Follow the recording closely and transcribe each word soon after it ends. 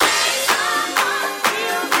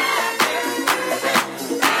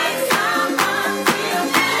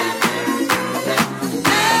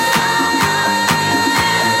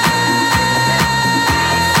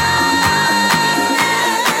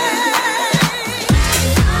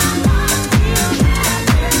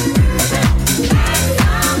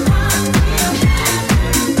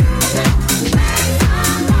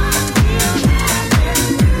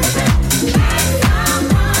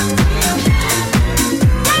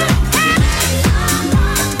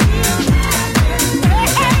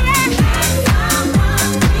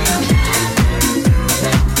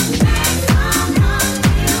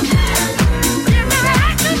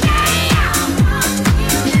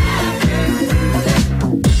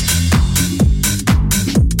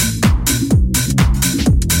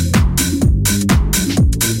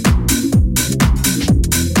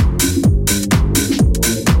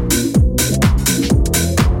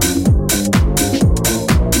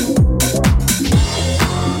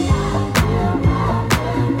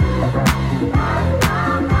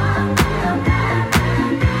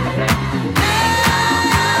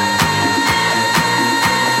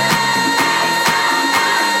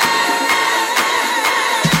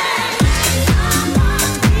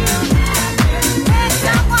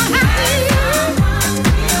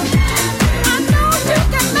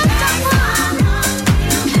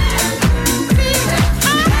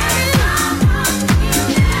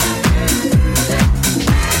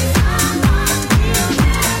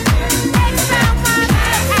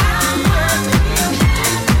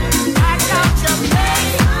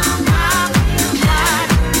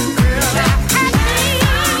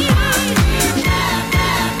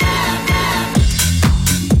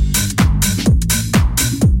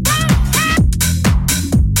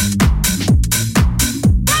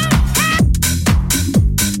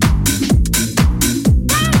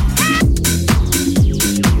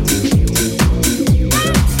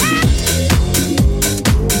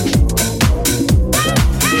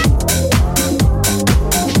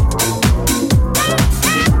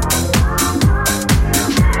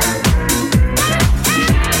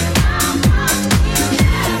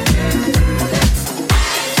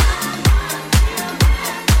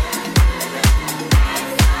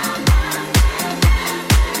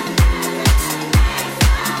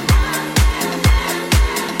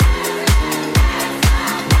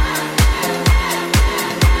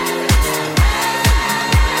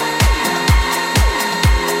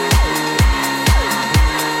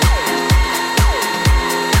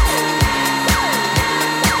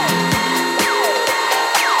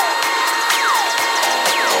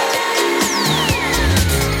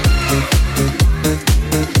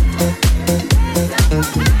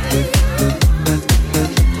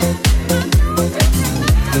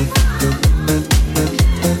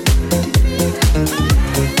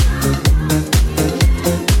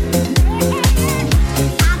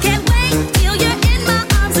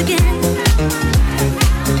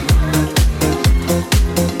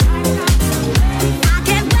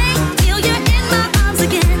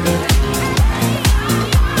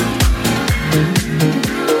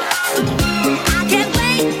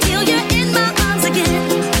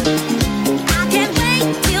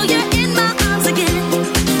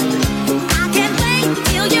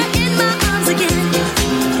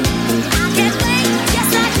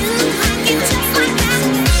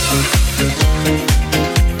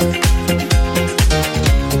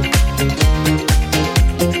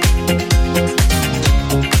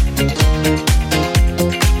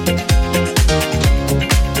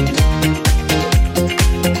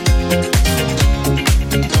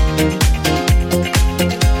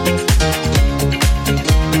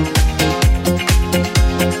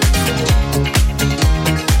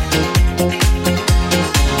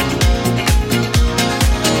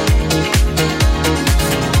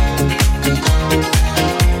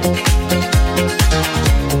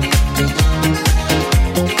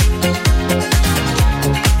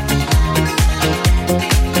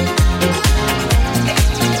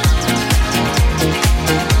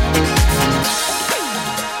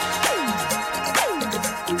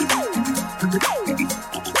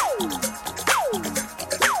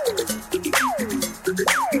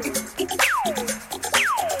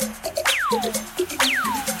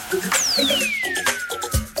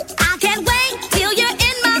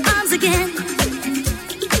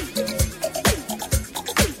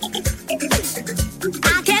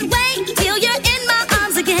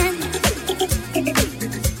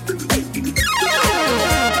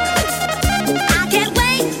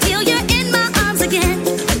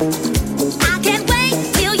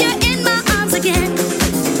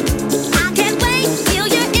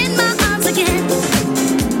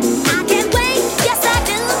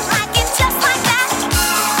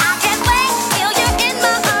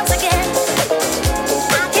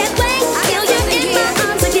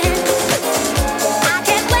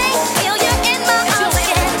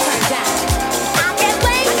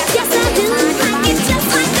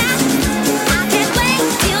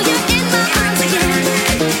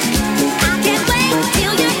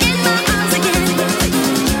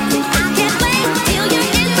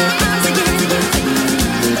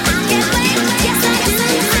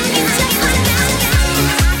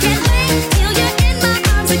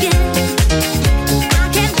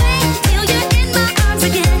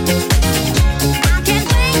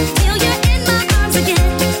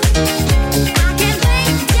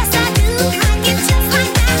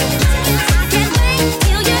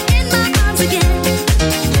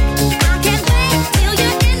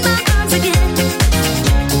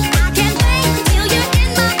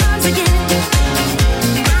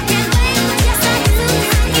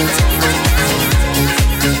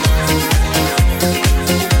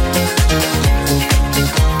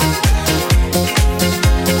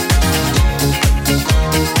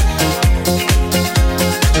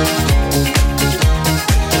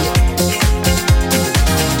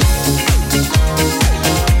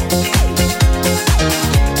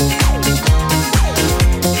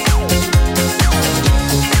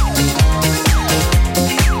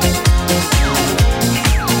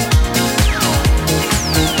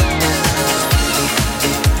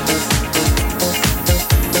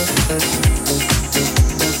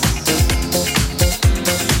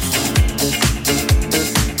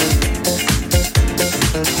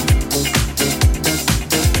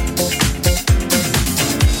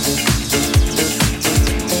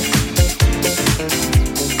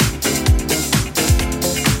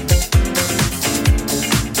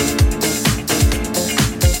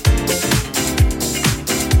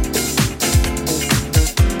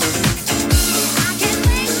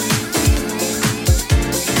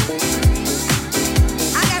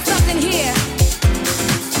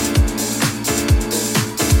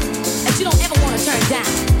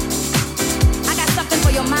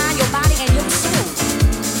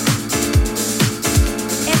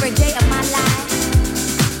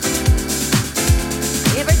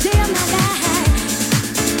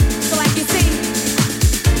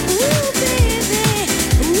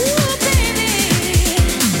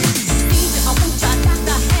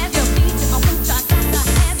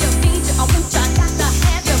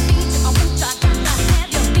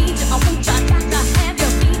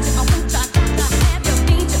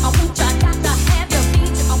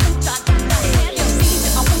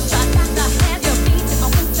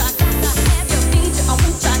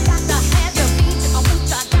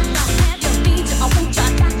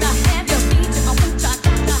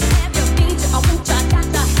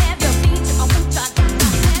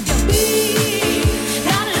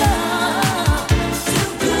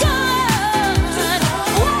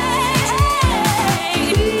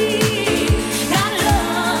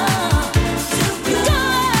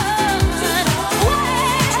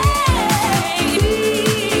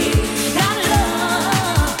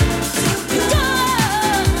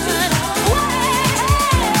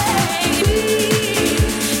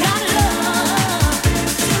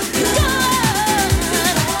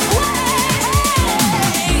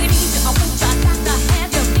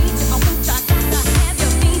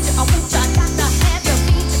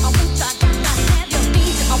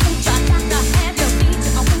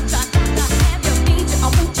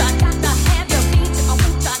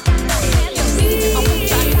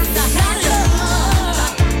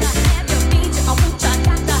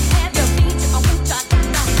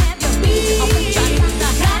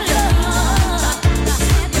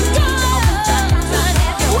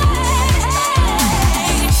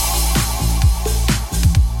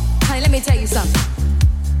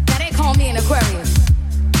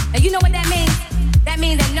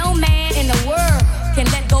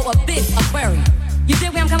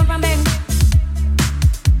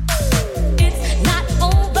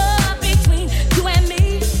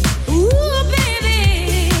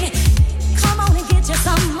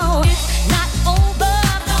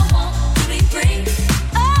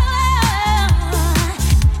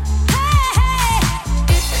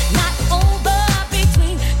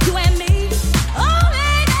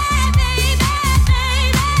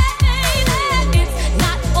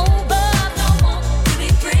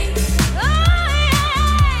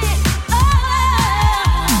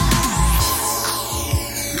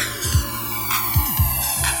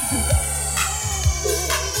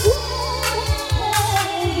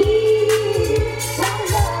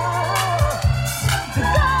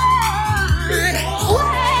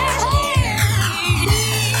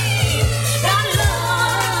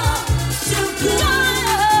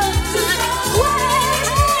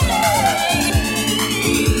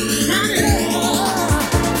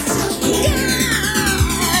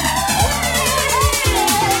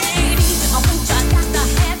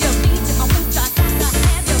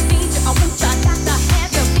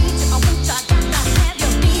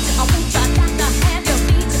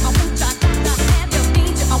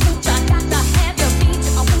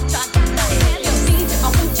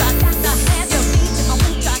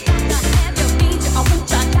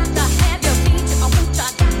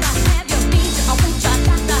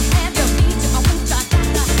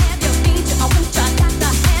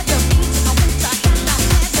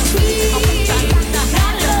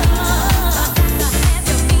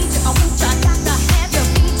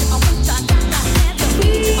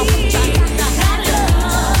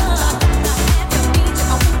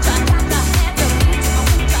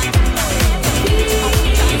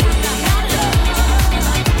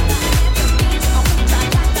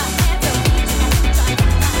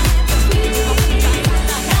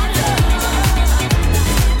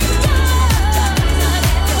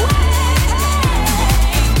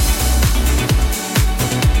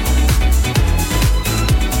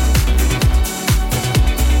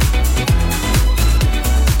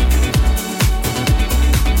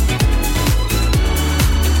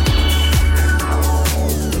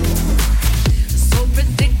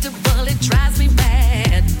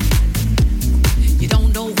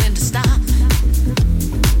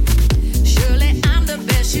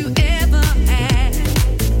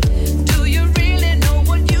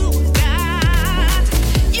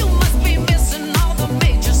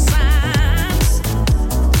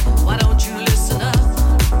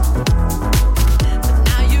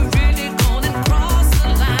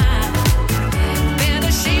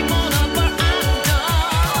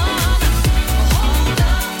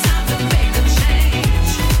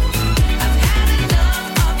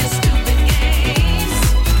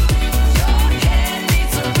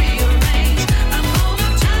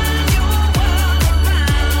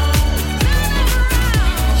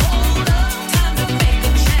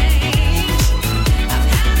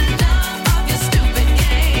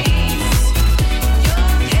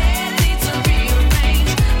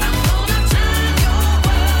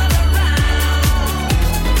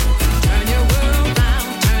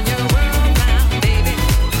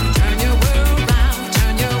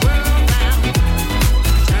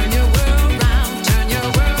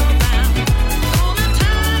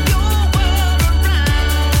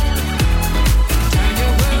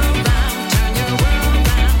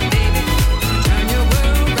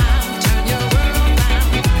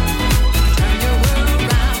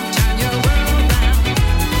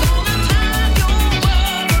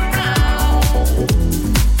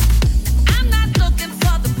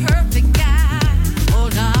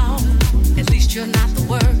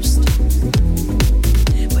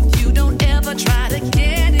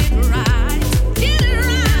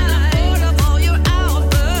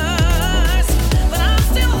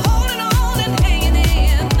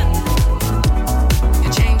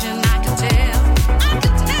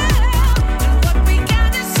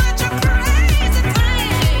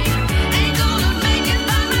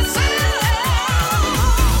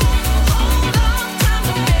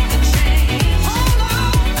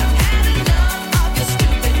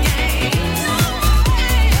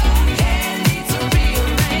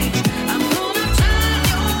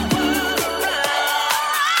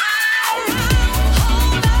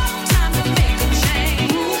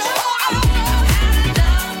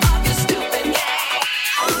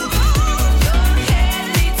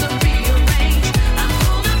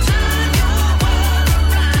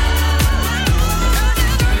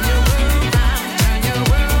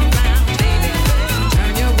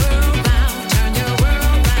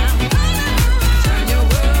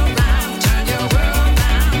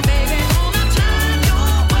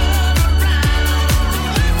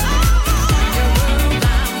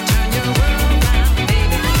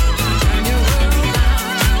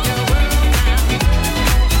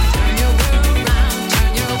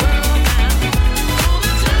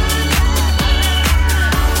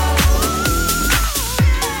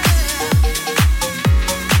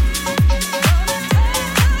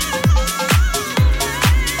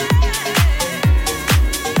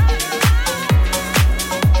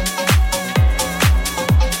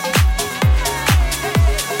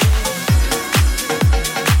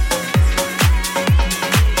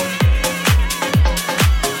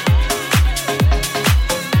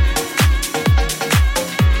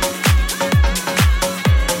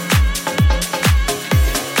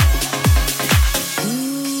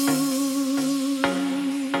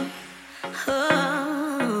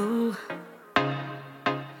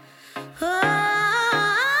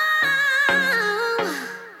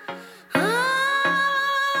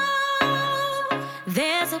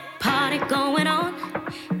party going on.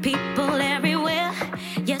 People everywhere.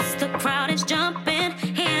 Yes, the crowd is jumping.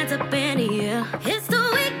 Hands up in the air. It's the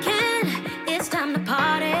weekend. It's time to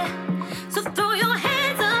party. So throw your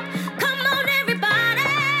hands up. Come on, everybody.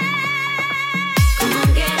 Come on,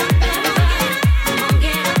 get up, everybody. Come on,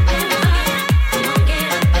 get up, everybody. Come on, get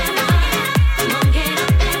up, everybody. Come on, get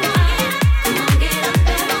up, everybody. Come on, get up,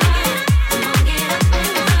 everybody. Come on, get up,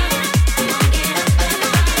 everybody. Come on, get up,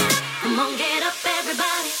 everybody. Come on, get up,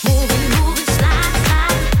 everybody. Moving, moving, slide,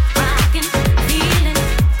 slide. Rockin',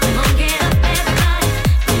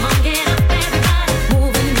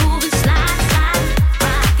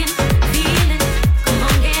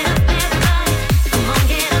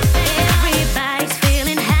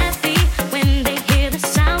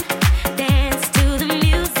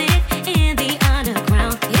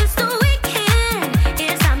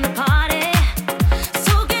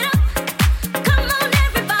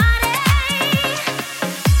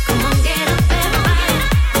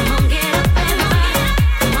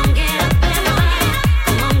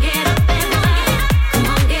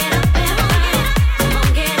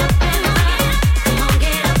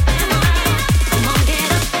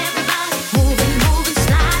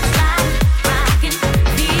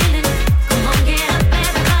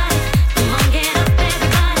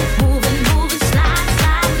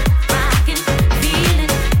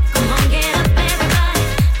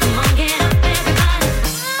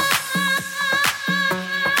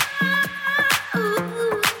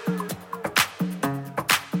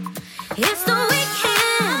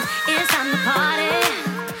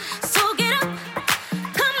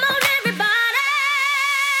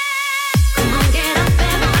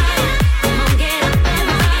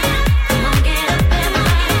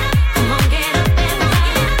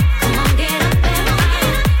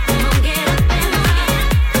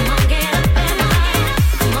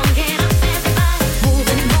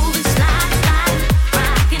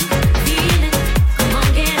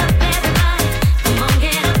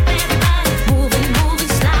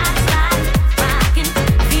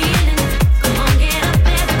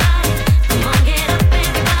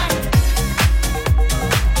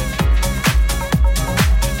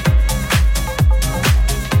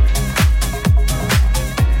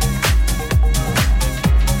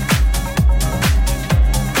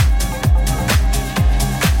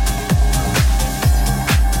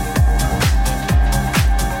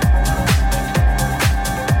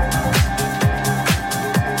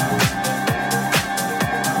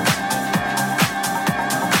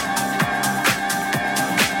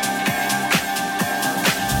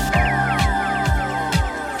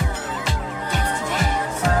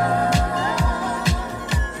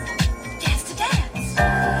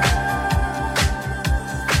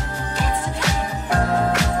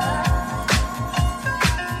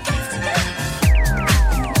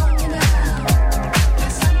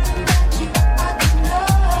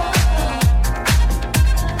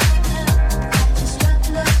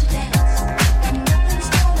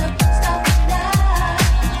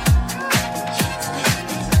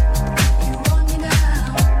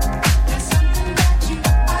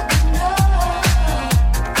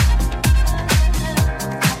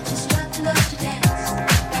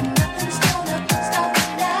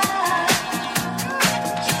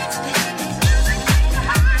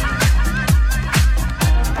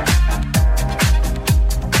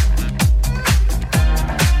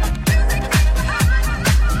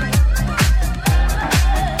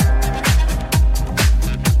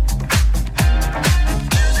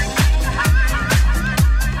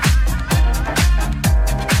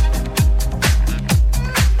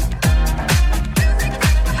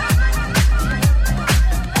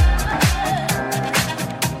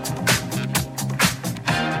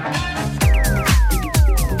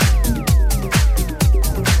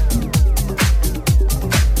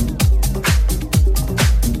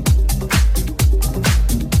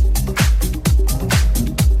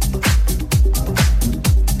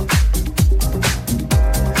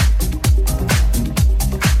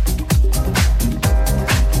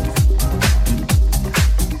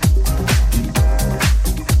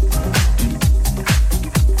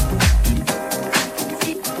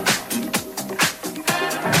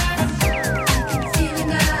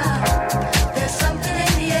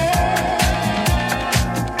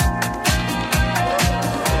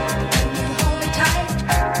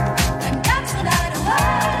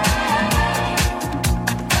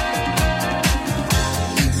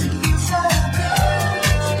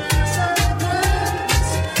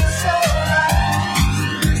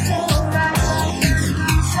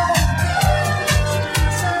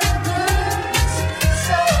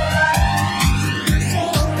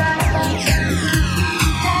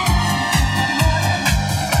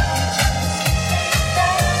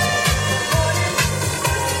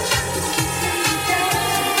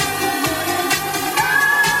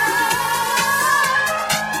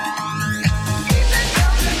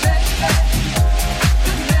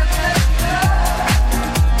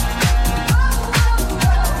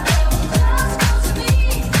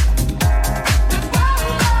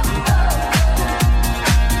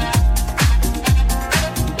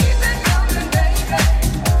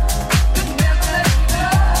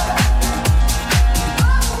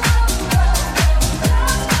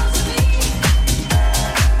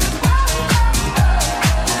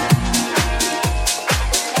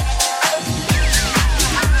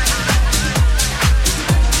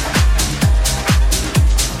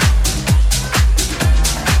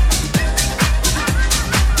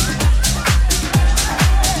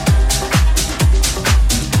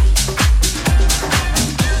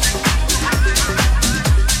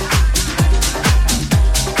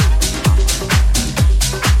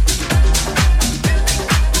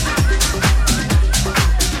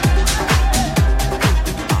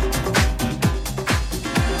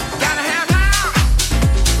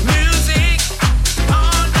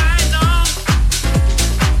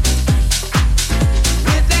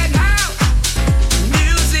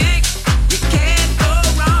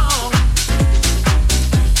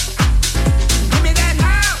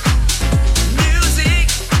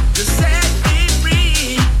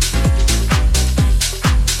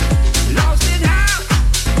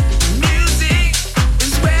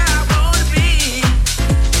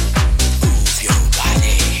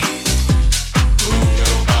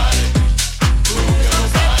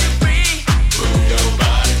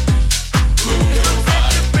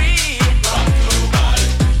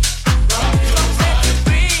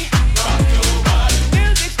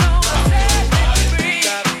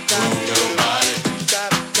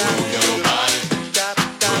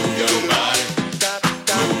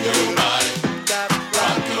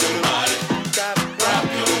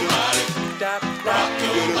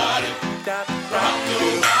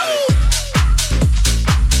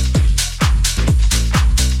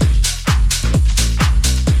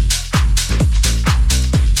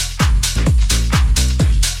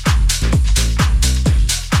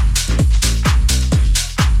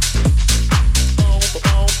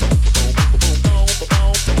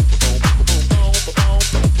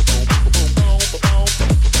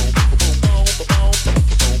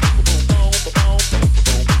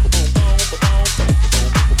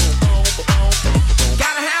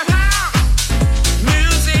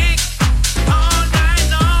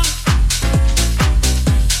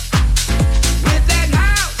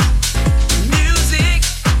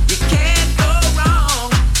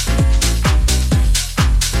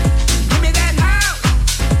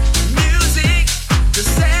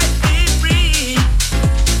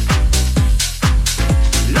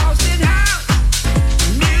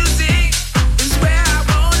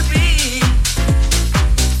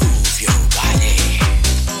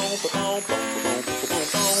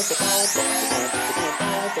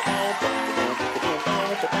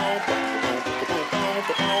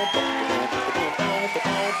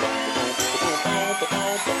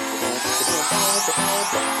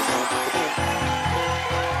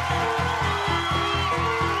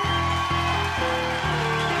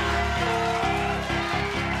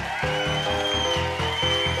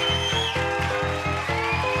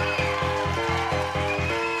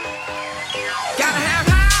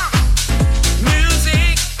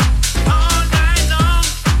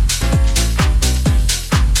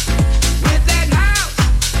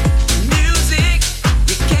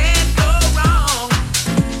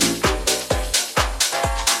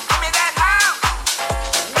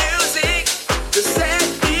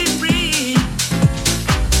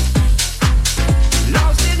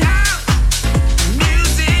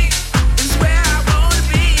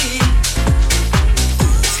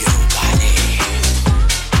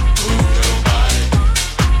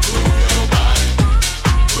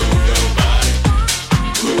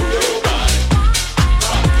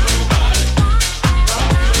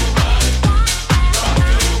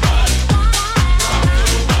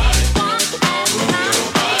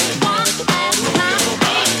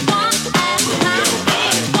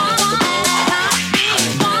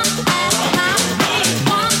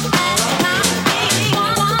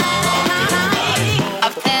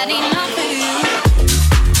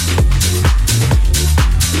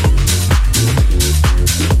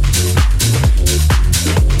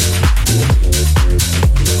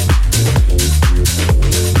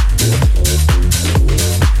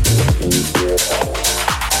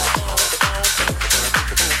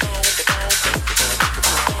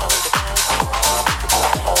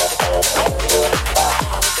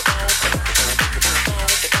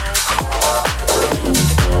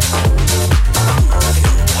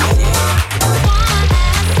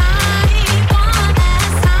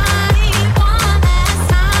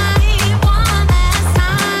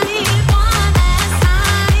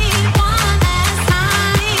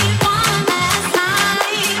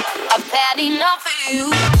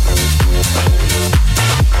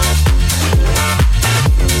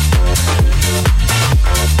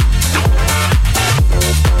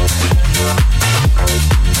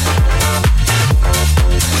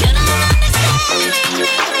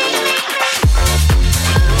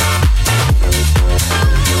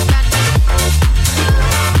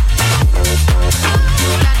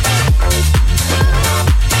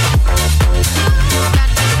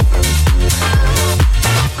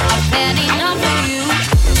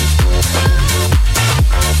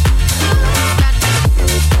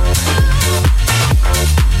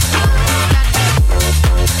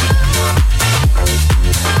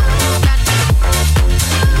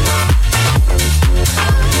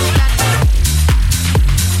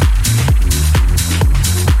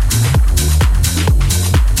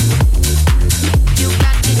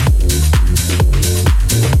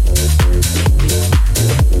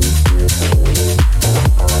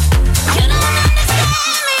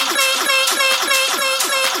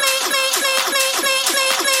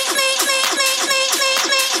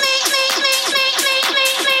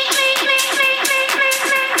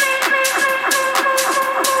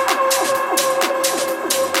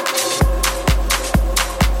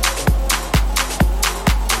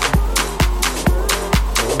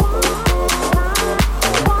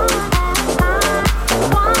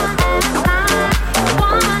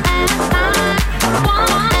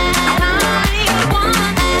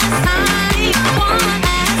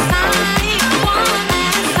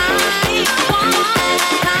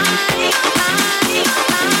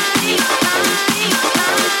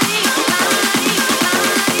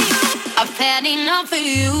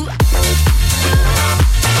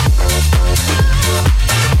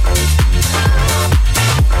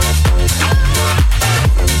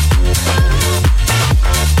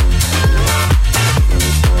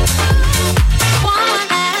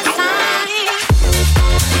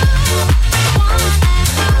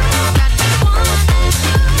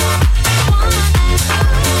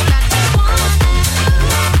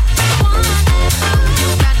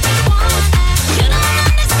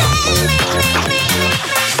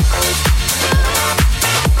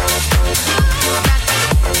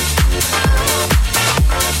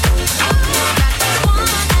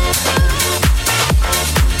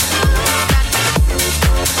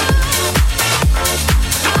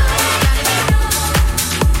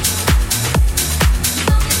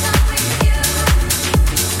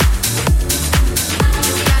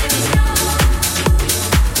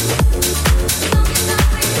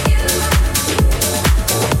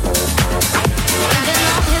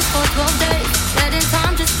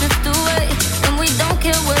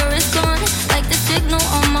 signal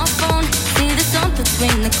on my phone. See the sun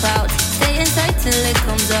between the clouds. Staying tight till it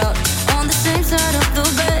comes out. On the same side of the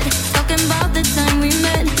bed, talking about the time we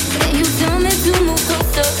met. And you tell me to move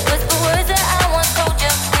closer. Whisper words that I once told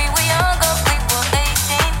you. We were younger, we were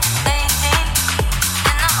 18, 18.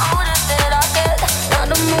 And the older that I get, not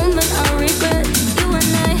a moment I regret. You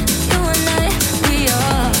and I, we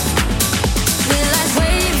are. We're like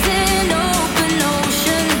waves in open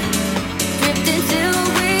ocean, drifting till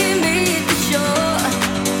we meet the shore.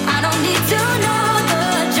 I don't need to know the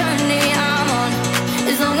journey I'm on.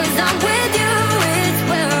 As long as I'm with you, it's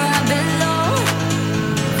where I belong.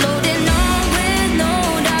 Floating on with no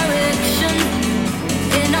direction,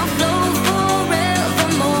 and I'll flow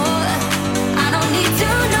forevermore. I don't need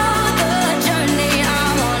to know the journey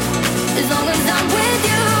I'm on. As long as I'm with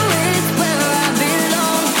you, it's where I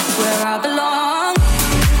belong. Where I belong.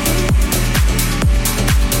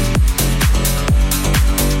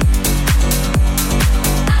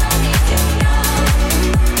 I don't need to know.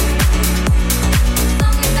 As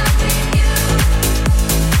long as I'm with you.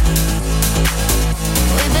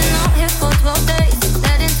 We've been out here for 12 days,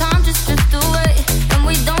 letting time just drift away, and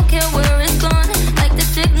we don't care where it's gone. Like the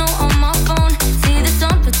signal on my phone, see the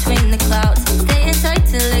sun between the clouds. Staying tight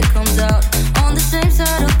till it comes out. On the same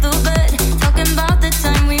side of the bed, talking about the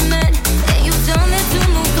time we met. And you tell me to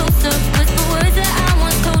move closer. Whisper words that I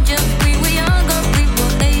once told you. We were younger, we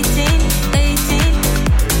were 18, 18.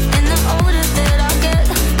 And the older that I get,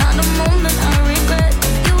 not a moment I regret.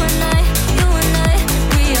 You and I,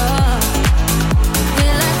 we are.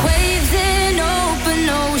 We're like waves in open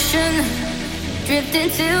ocean, drifting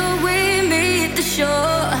till we meet the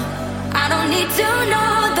shore. I don't need to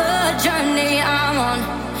know the journey I'm on.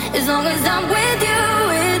 As long as I'm with you,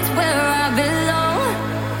 it's where I belong.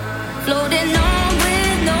 Floating on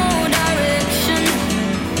with no direction,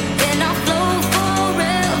 and I'll flow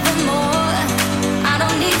forevermore. I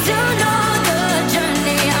don't need to know the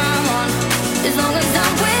journey I'm on. As long as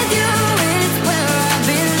I'm with you, it's where I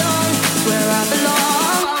belong. Where I belong.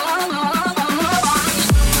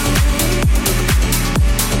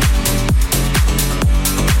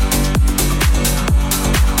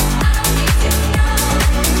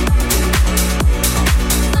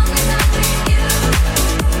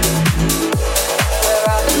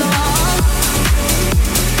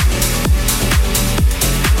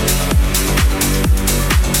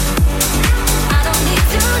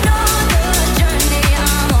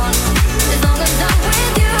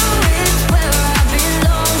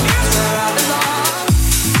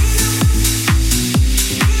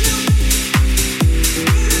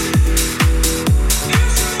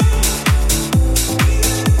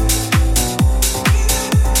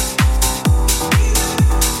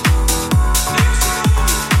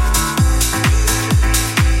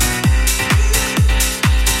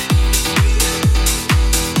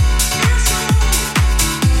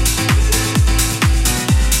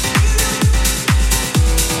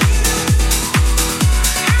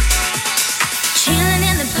 Chilling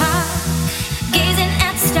in the park, gazing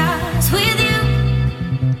at the stars with you,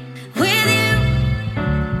 with you.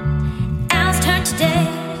 Hours turn to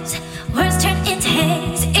days, words turn into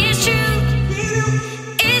haze. It's true,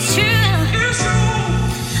 it's true.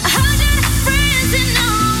 100 friends in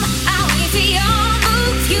all, I wait for your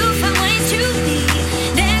moves. You find ways to be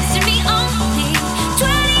next to me only.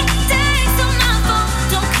 20 days on my phone,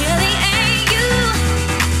 don't kill the ain't you.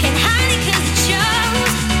 Can't hide it 'cause it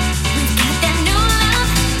shows. We've got that new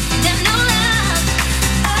love, that new love.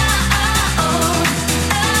 Oh, oh, oh,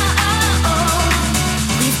 oh, oh, oh.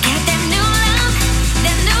 We've got that new love,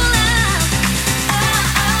 that new love. Oh,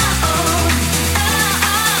 oh, oh, oh,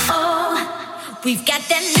 oh, oh. We've got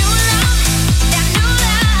that new love, that new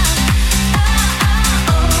love. Oh,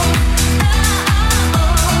 oh, oh, oh,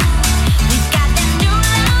 oh. We've got that new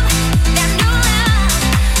love, that new love.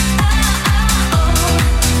 Oh, oh, oh,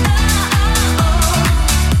 oh, oh.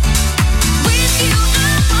 With you,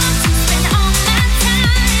 I want to spend all my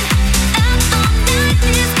time. Up all night,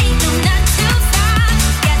 this ain't no 9 to 5.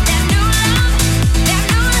 Got that new love, that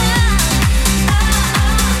new love. Oh,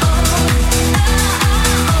 oh, oh, oh,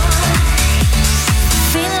 oh.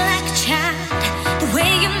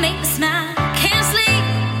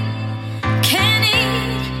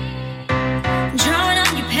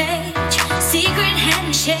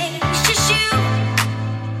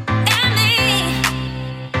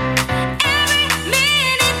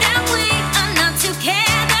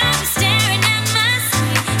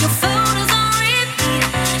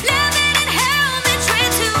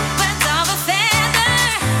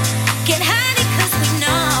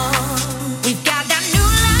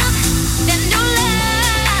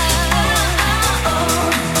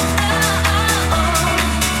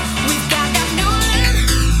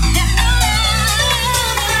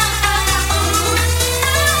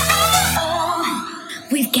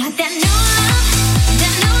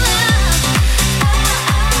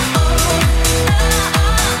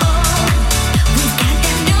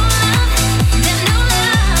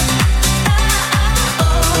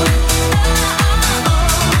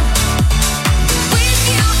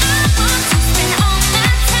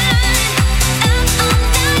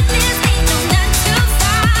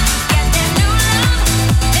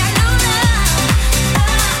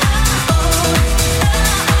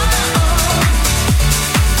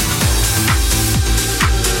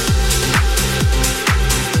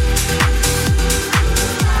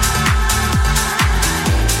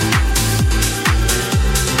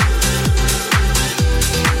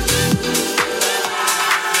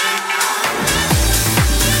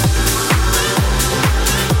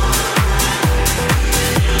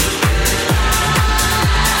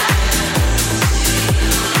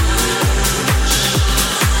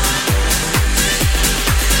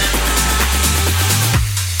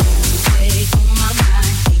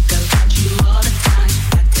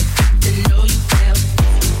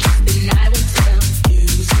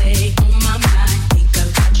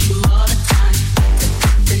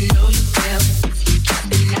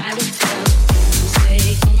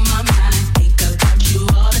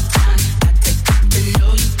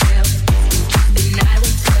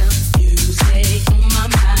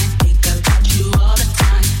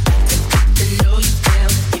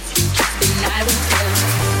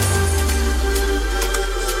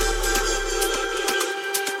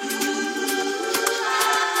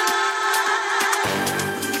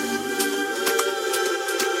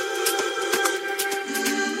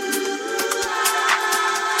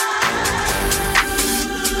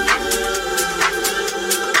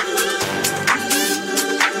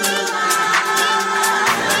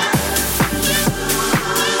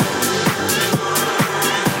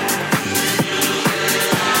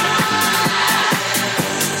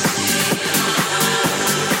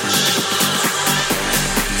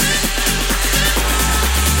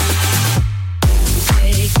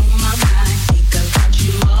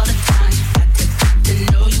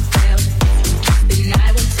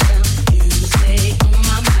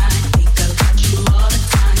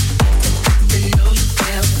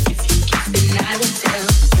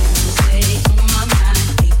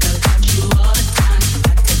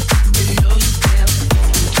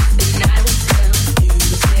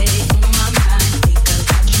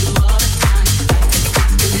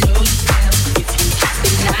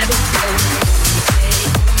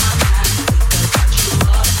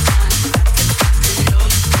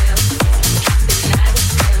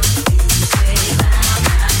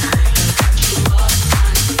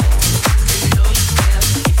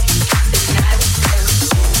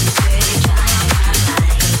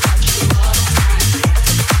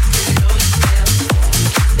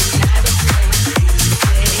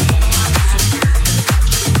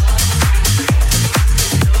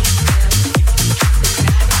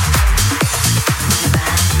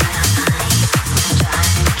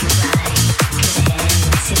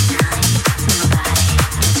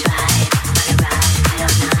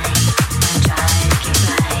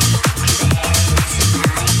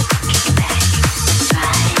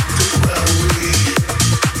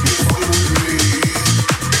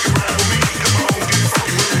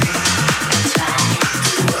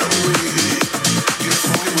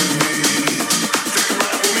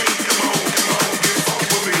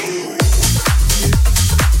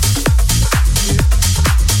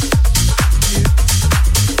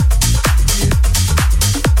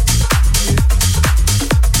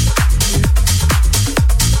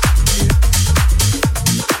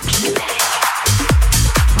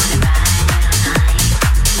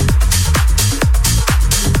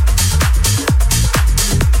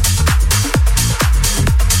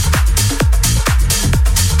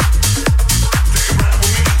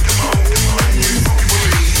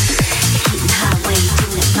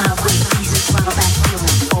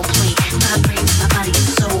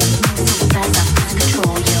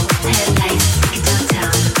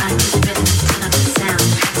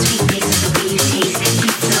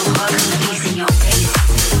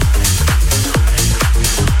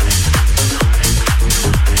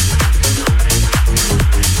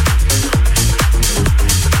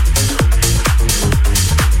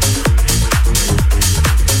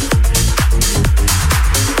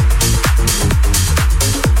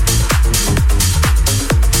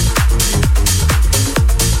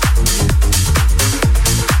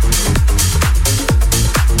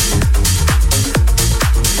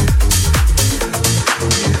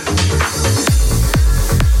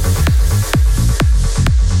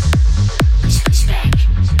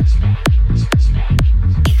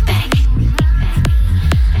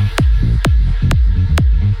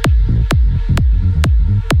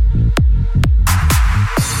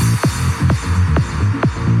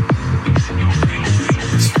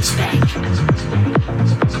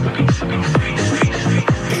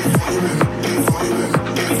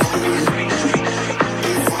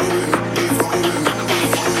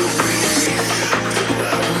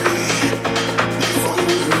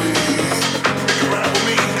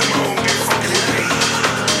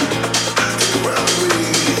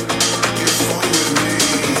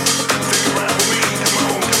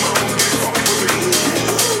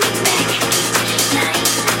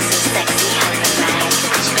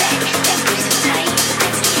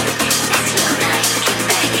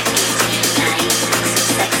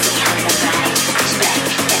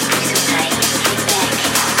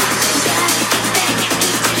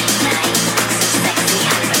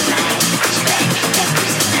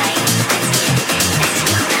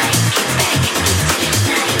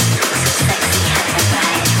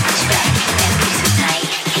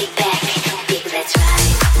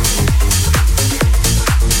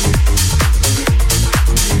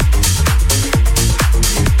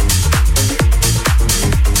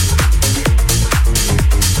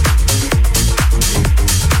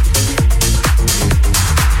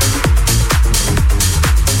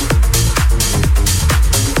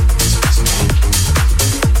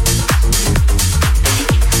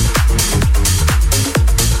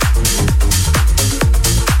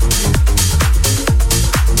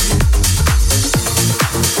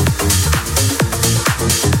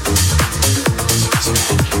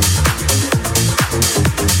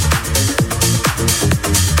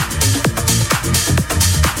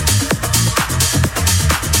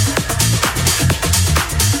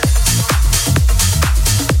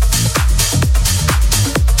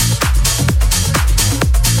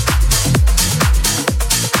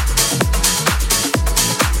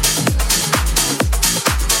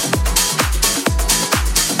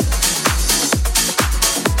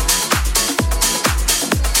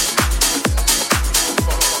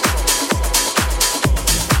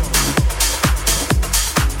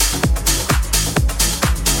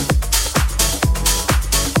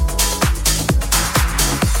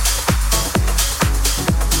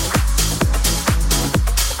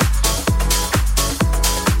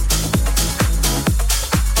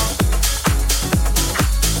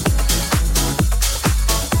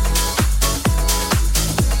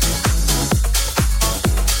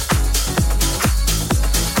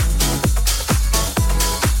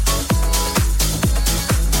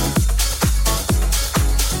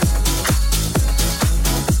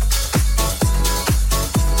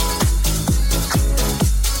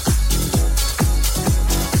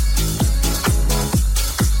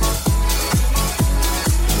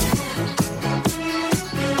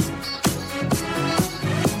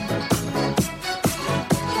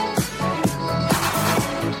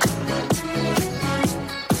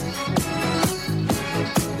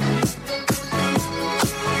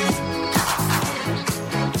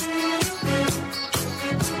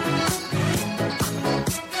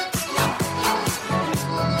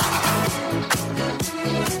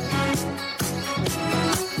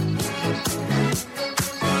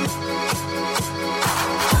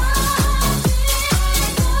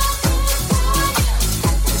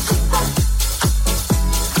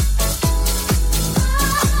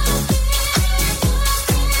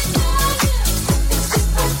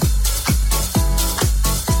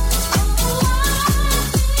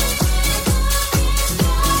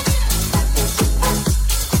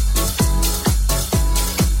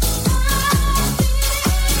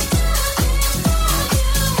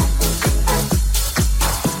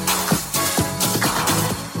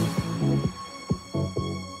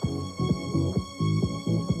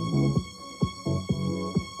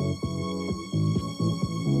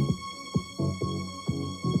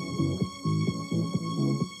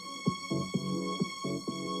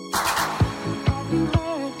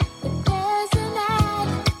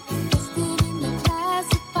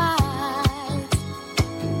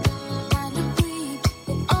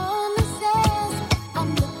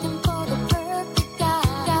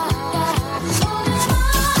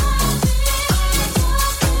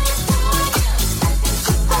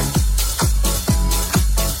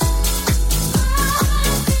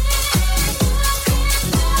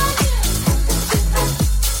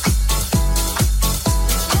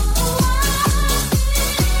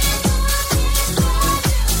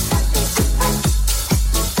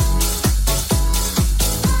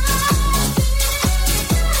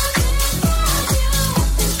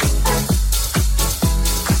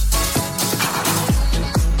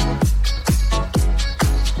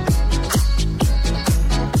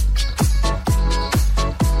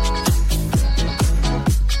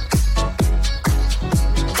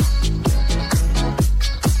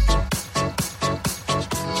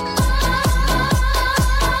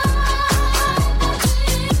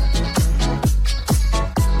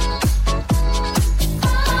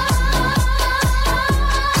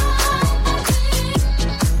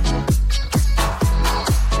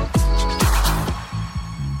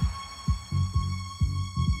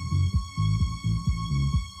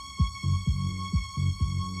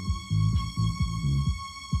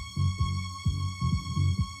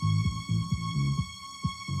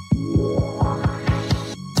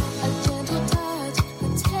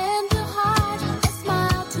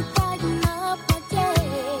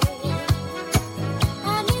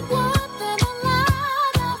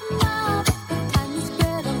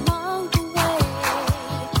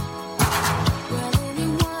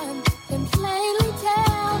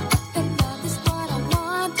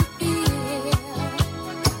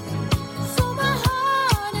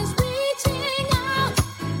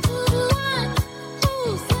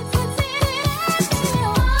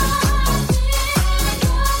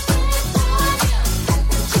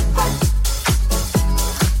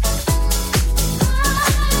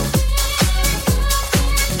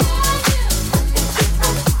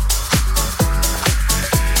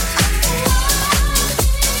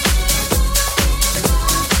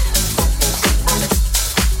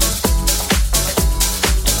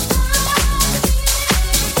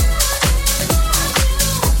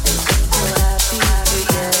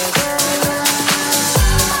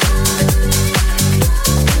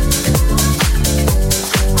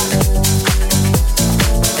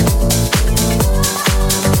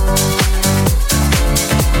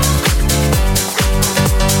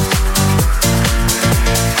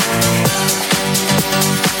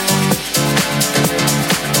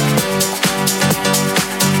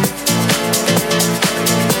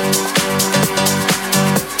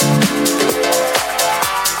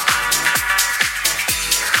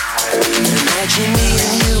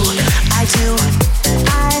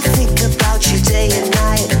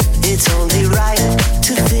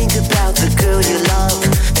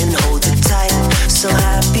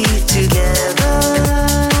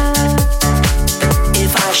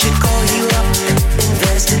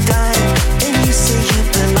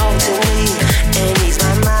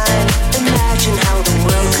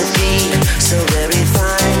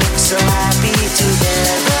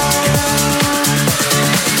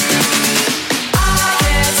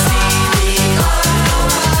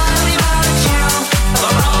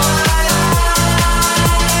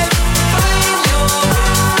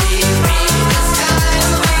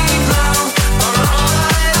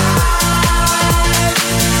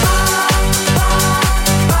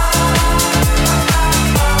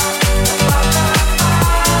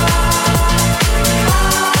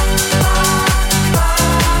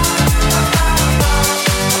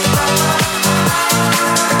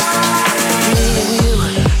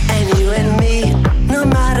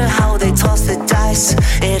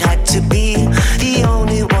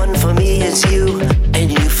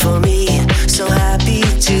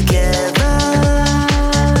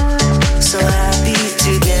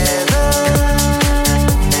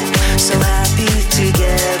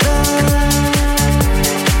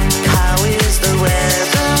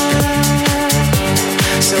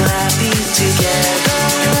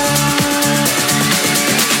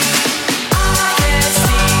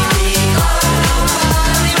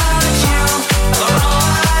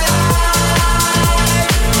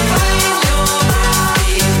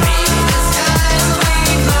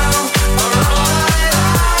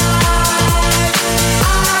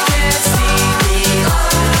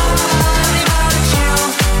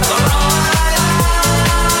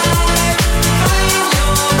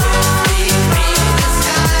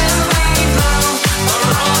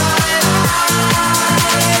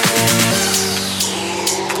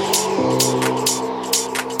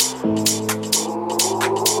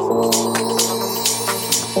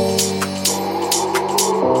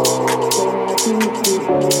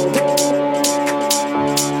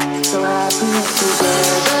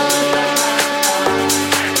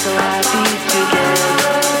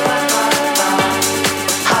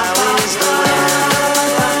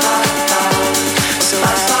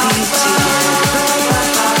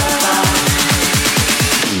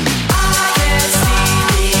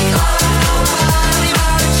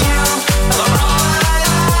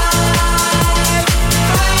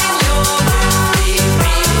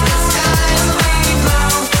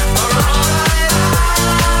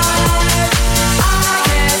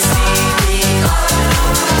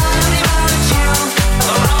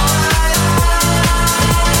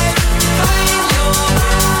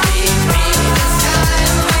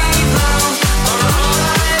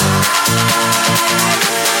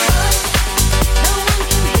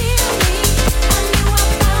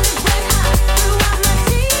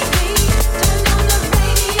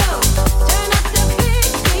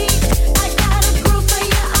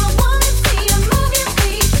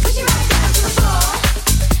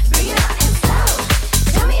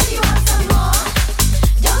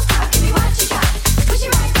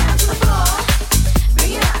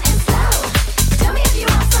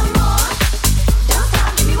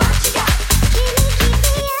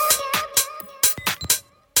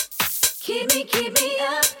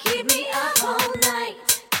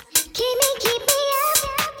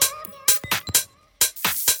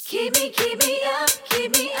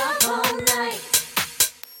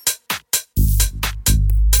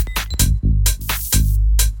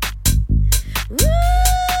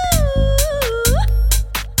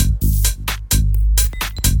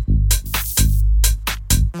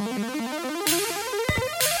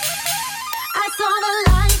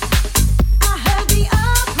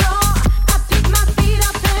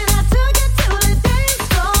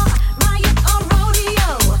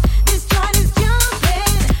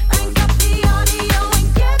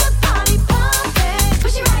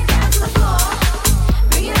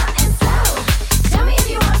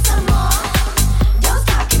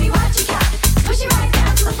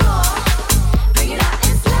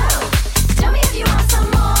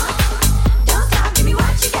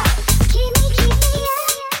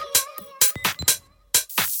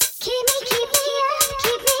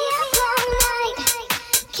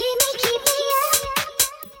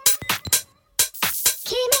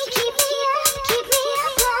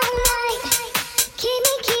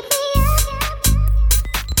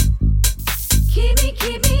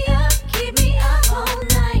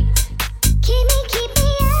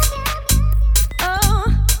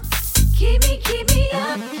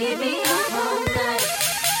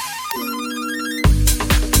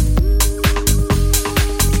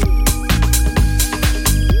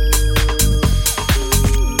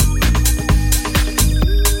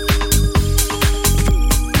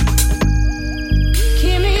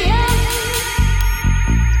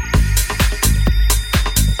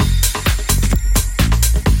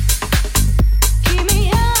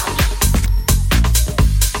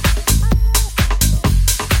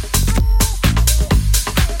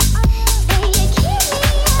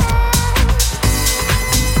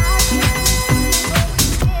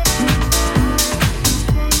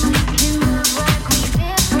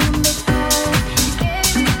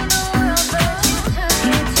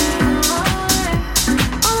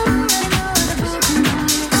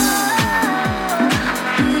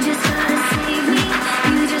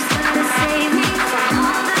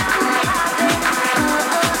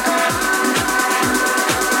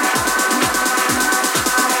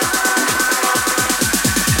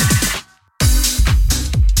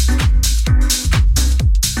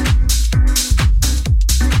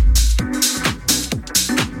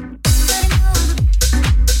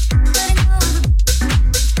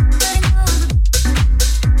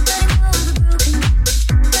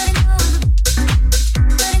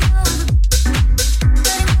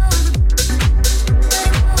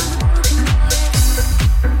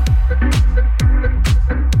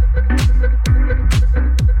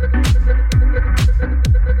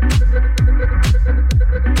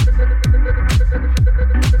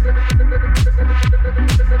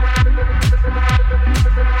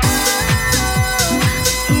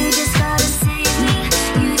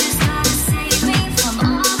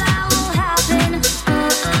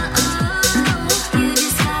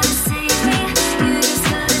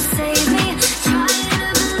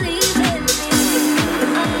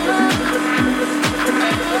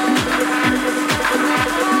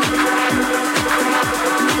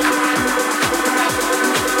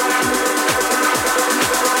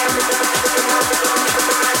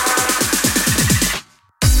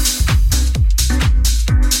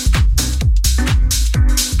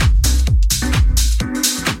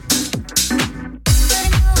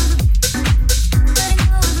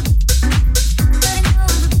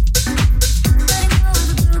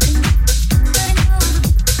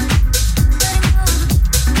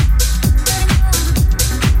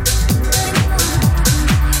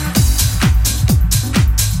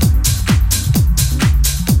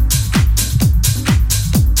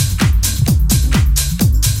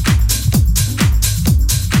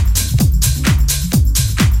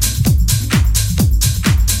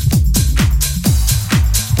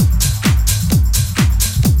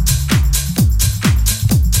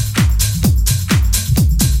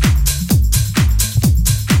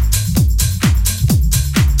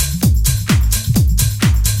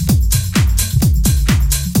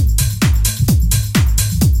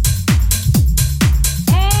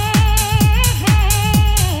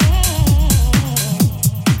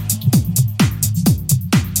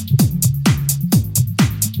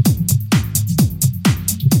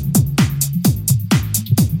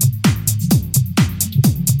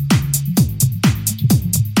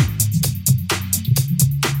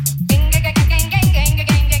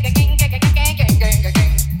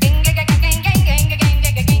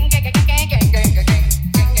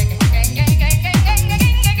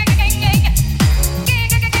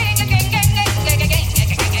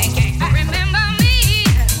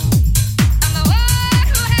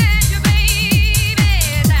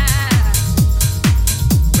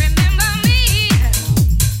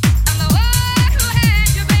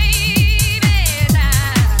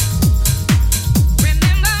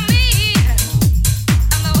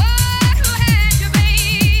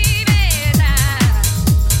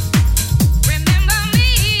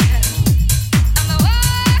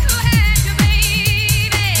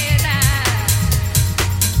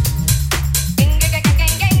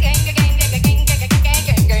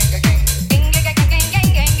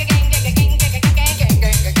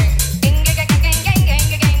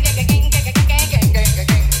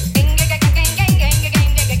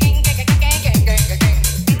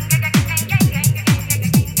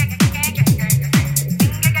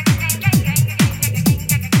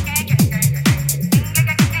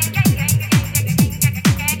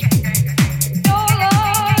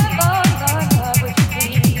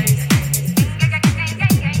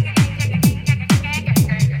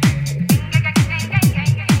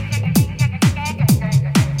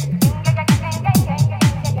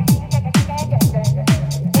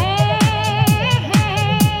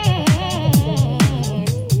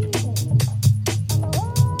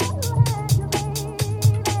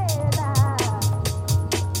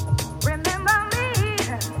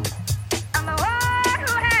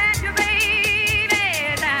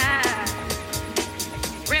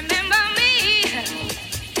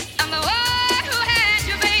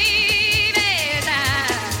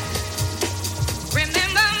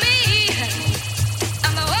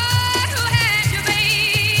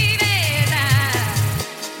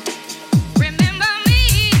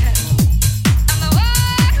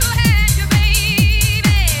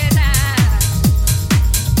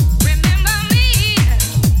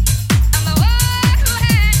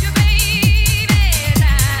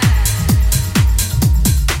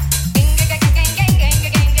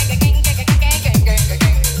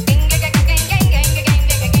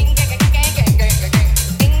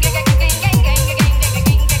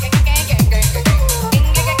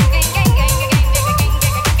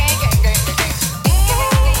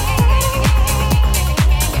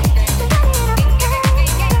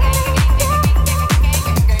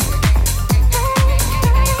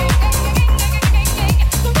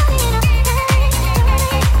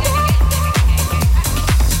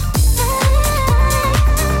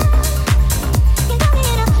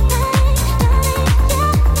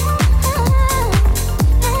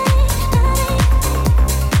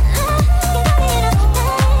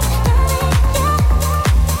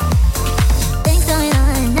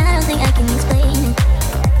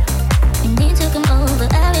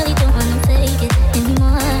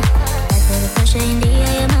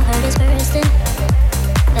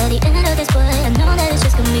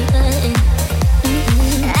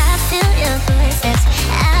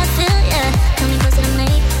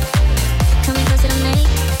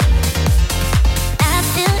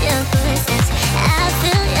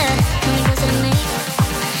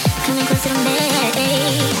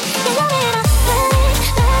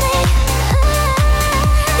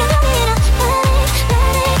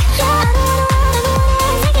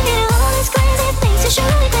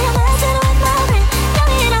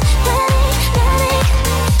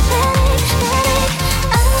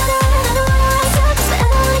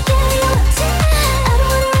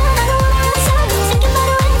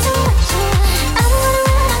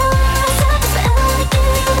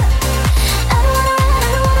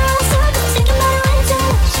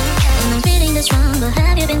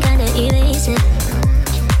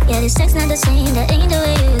 the same, that ain't the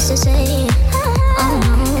way you used to say. Oh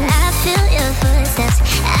no, I feel your footsteps,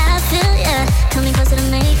 I feel ya coming closer to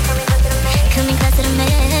me, coming closer to me.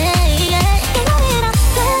 Yeah. You got me in a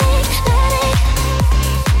panic, panic.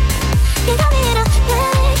 You got me in a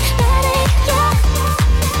panic, panic. Yeah.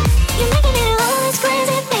 You're making me do all these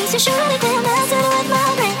crazy things. You should really clear messing with my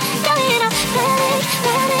brain. Got me in a panic,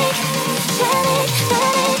 panic, panic,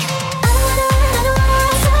 panic. I don't wanna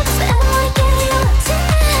run circles, but I don't wanna give you up.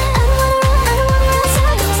 I don't wanna run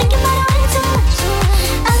circles, thinking about it way too much.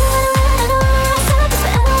 I don't wanna run circles,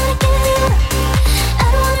 but I don't wanna give you up. I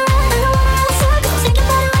don't wanna run circles, thinking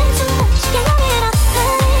about it way too much. You got me in a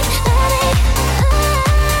panic, panic.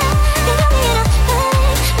 You got me in a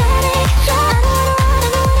panic, panic. I don't wanna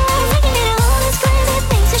run, making me do all these crazy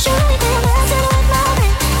things. You should really clear messing with my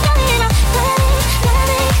brain. Got me in a panic,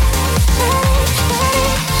 panic, panic,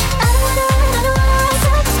 panic. I don't wanna run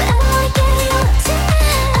circles, but I don't wanna give you up.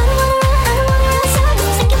 I don't wanna run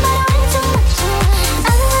circles, thinking about it way too much.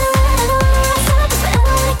 I don't wanna run circles, but I don't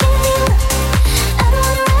wanna give you up. I don't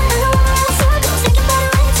wanna run circles, thinking about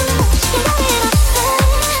it way too much. You got me in a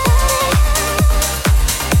panic, panic.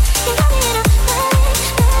 You got me in a panic,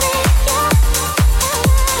 panic. Yeah.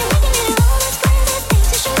 You're making me do all these crazy things.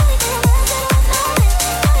 You should really clear messing with my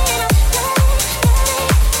brain. Got me in a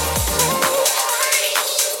panic, panic.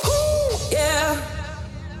 Yeah.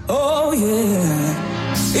 Oh,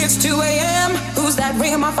 yeah. It's 2 a.m. Who's that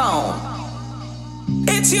ringing my phone?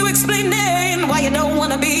 It's you explaining why you don't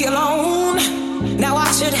want to be alone. Now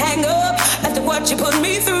I should hang up after what you put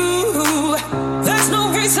me through. There's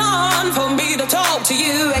no reason for me to talk to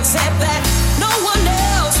you except that no one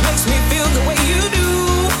else makes me feel the way you do.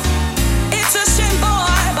 It's a shame,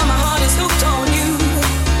 boy, but my heart is hooked on you.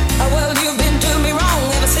 Oh, well, you've been doing me wrong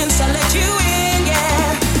ever since I let you in,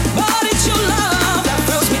 yeah. But it's your love that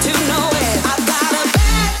thrills me to know it. I've got a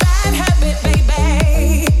bad, bad habit,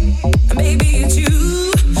 baby. Maybe it's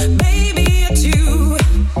you, baby, it's you.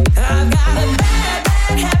 I've got a bad,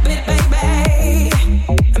 bad habit, baby.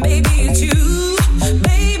 Maybe it's you,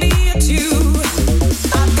 baby, it's you.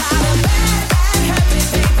 I've got a bad, bad habit,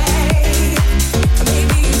 baby.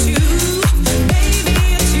 Maybe it's you, baby,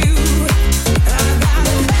 it's you. I've got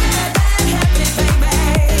a bad, bad habit, baby.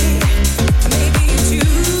 Maybe it's you,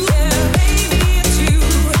 yeah, baby, it's you.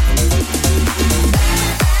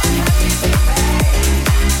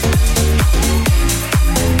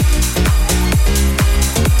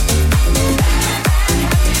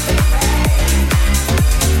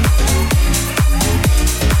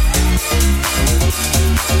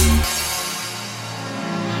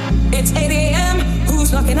 It's 8 a.m.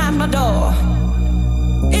 Who's knocking at my door?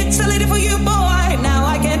 It's a lady for you, boy. Now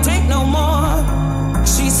I can't take no more.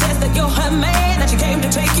 She says that you're her man, that she came to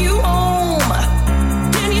take you home.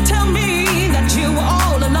 Can you tell me that you were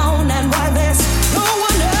all alone and why there's no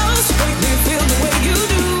one else to make me feel the way you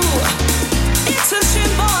do? It's a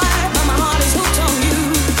shame, boy, but my heart is hooked on you.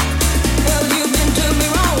 Well, you've been doing me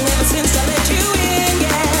wrong ever since I let you in,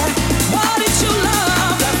 yeah. But it's your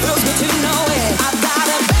love that thrills me to know it. I've got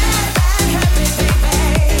a bad, bad habit, baby.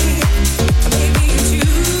 Maybe it's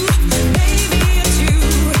you, baby, it's you.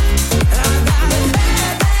 I've got a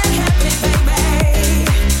bad, bad habit, baby.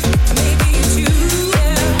 Maybe it's you,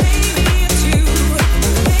 yeah, baby, it's you,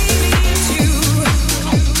 baby, it's you.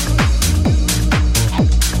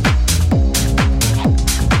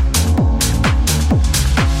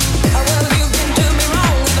 Oh, well, you've been doing me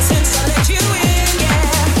wrong ever since I let you in, yeah.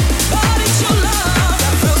 But it's your love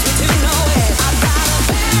that thrills me to know it. I've got a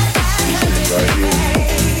bad, bad habit, baby.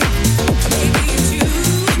 Maybe it's you,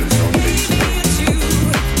 baby, it's you.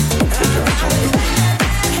 I've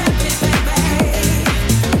got a bad, bad habit, baby. Maybe it's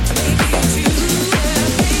you, yeah, baby, it's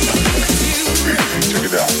you. Check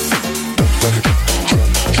it out.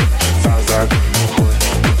 Sounds like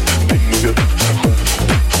big nigga.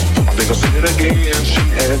 I think I'll sing it again. She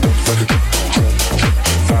had them sucker.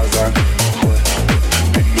 Sounds like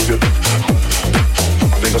big nigga.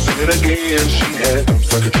 I think I'll sing it again. She had them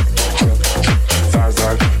sucker. Sounds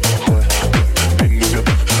like big nigga.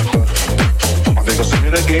 I think I'll sing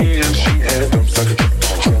it again. She had them sucker.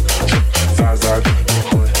 Sounds like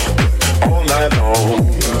all night long.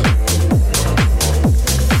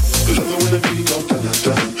 Love it when the beat go dun dun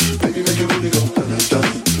dun. Baby, make it really go dun dun dun.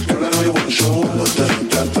 Girl, I know you wanna show dun dun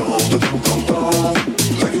dun dun dun dun.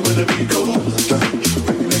 Like it when the beat go dun dun.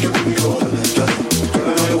 Baby, make it really go dun dun dun. Girl,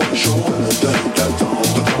 I know you wanna show dun dun dun dun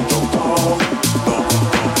dun dun.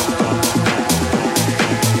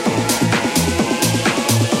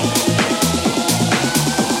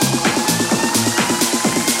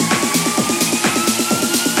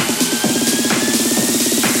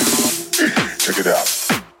 Check it out.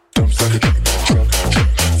 Dump sucker.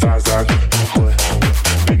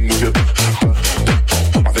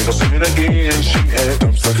 it again. She had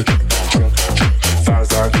dumps like a truck,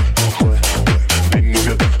 thighs like what? Big move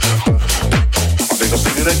your butt. I think I'll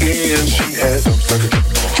sing it again. She had dumps like a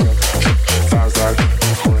truck, thighs like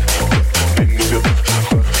what? Big move your butt.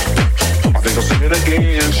 I think I'll sing it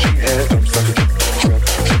again. She had dumps like a truck,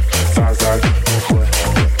 thighs like what?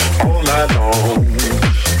 All night long.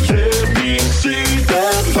 Let me see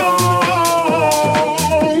that long,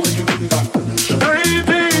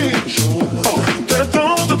 baby. That thong.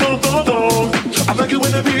 I like it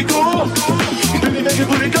when the beat goes. Baby, make it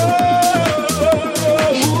put it go.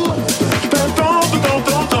 That thong,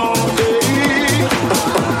 baby.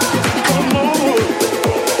 Come on,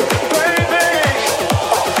 baby.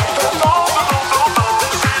 That thong,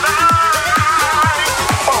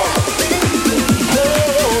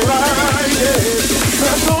 alright, yeah.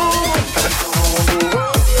 That thong.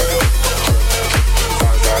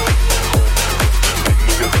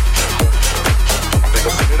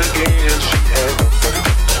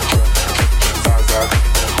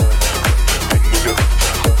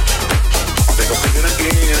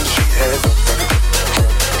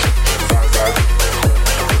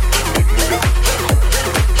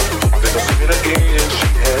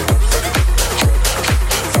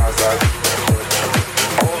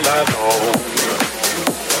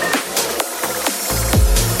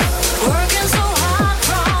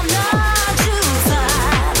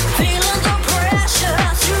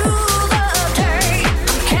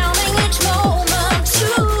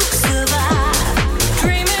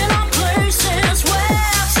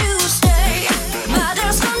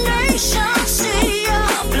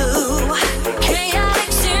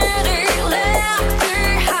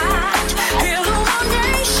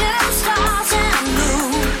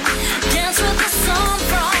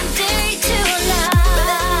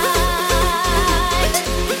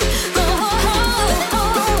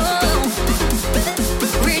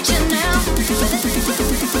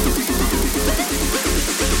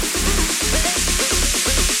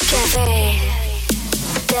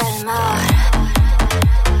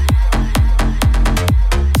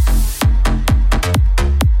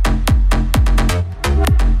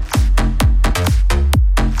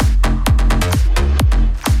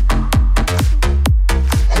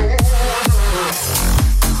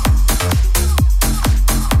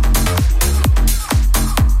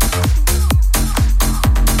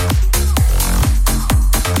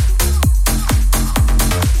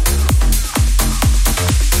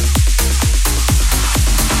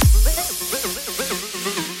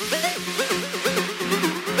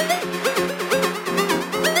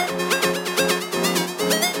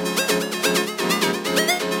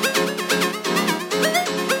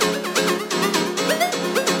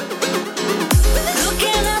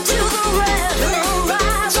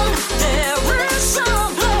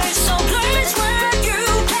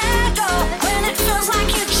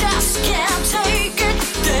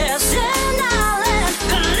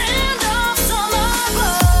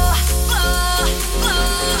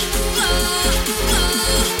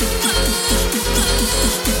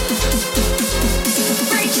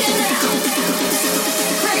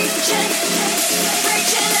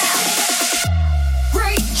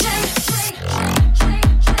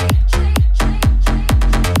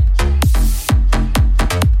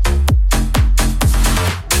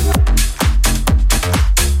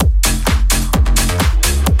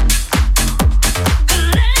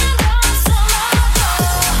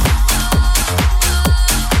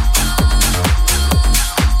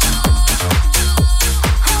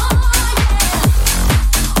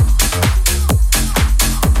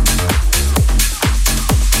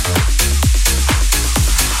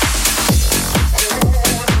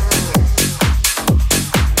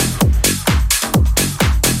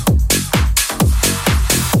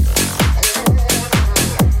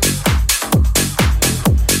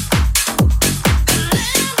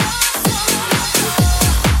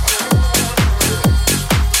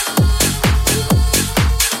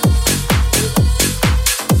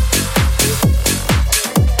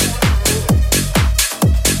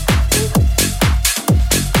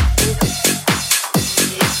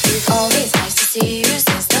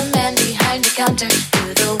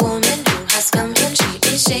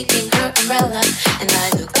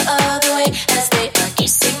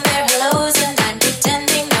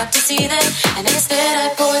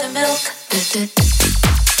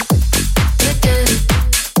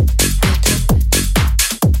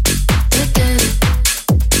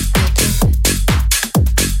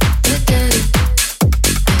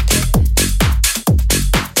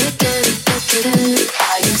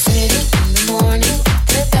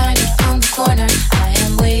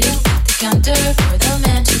 counter for the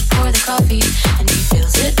man to pour the coffee, and he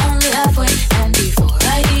feels it only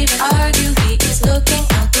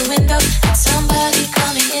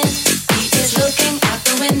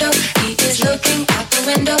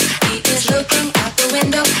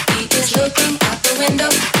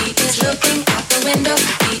window.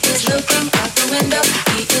 He is looking out the window.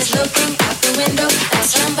 He is looking out the window at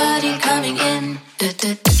somebody coming in.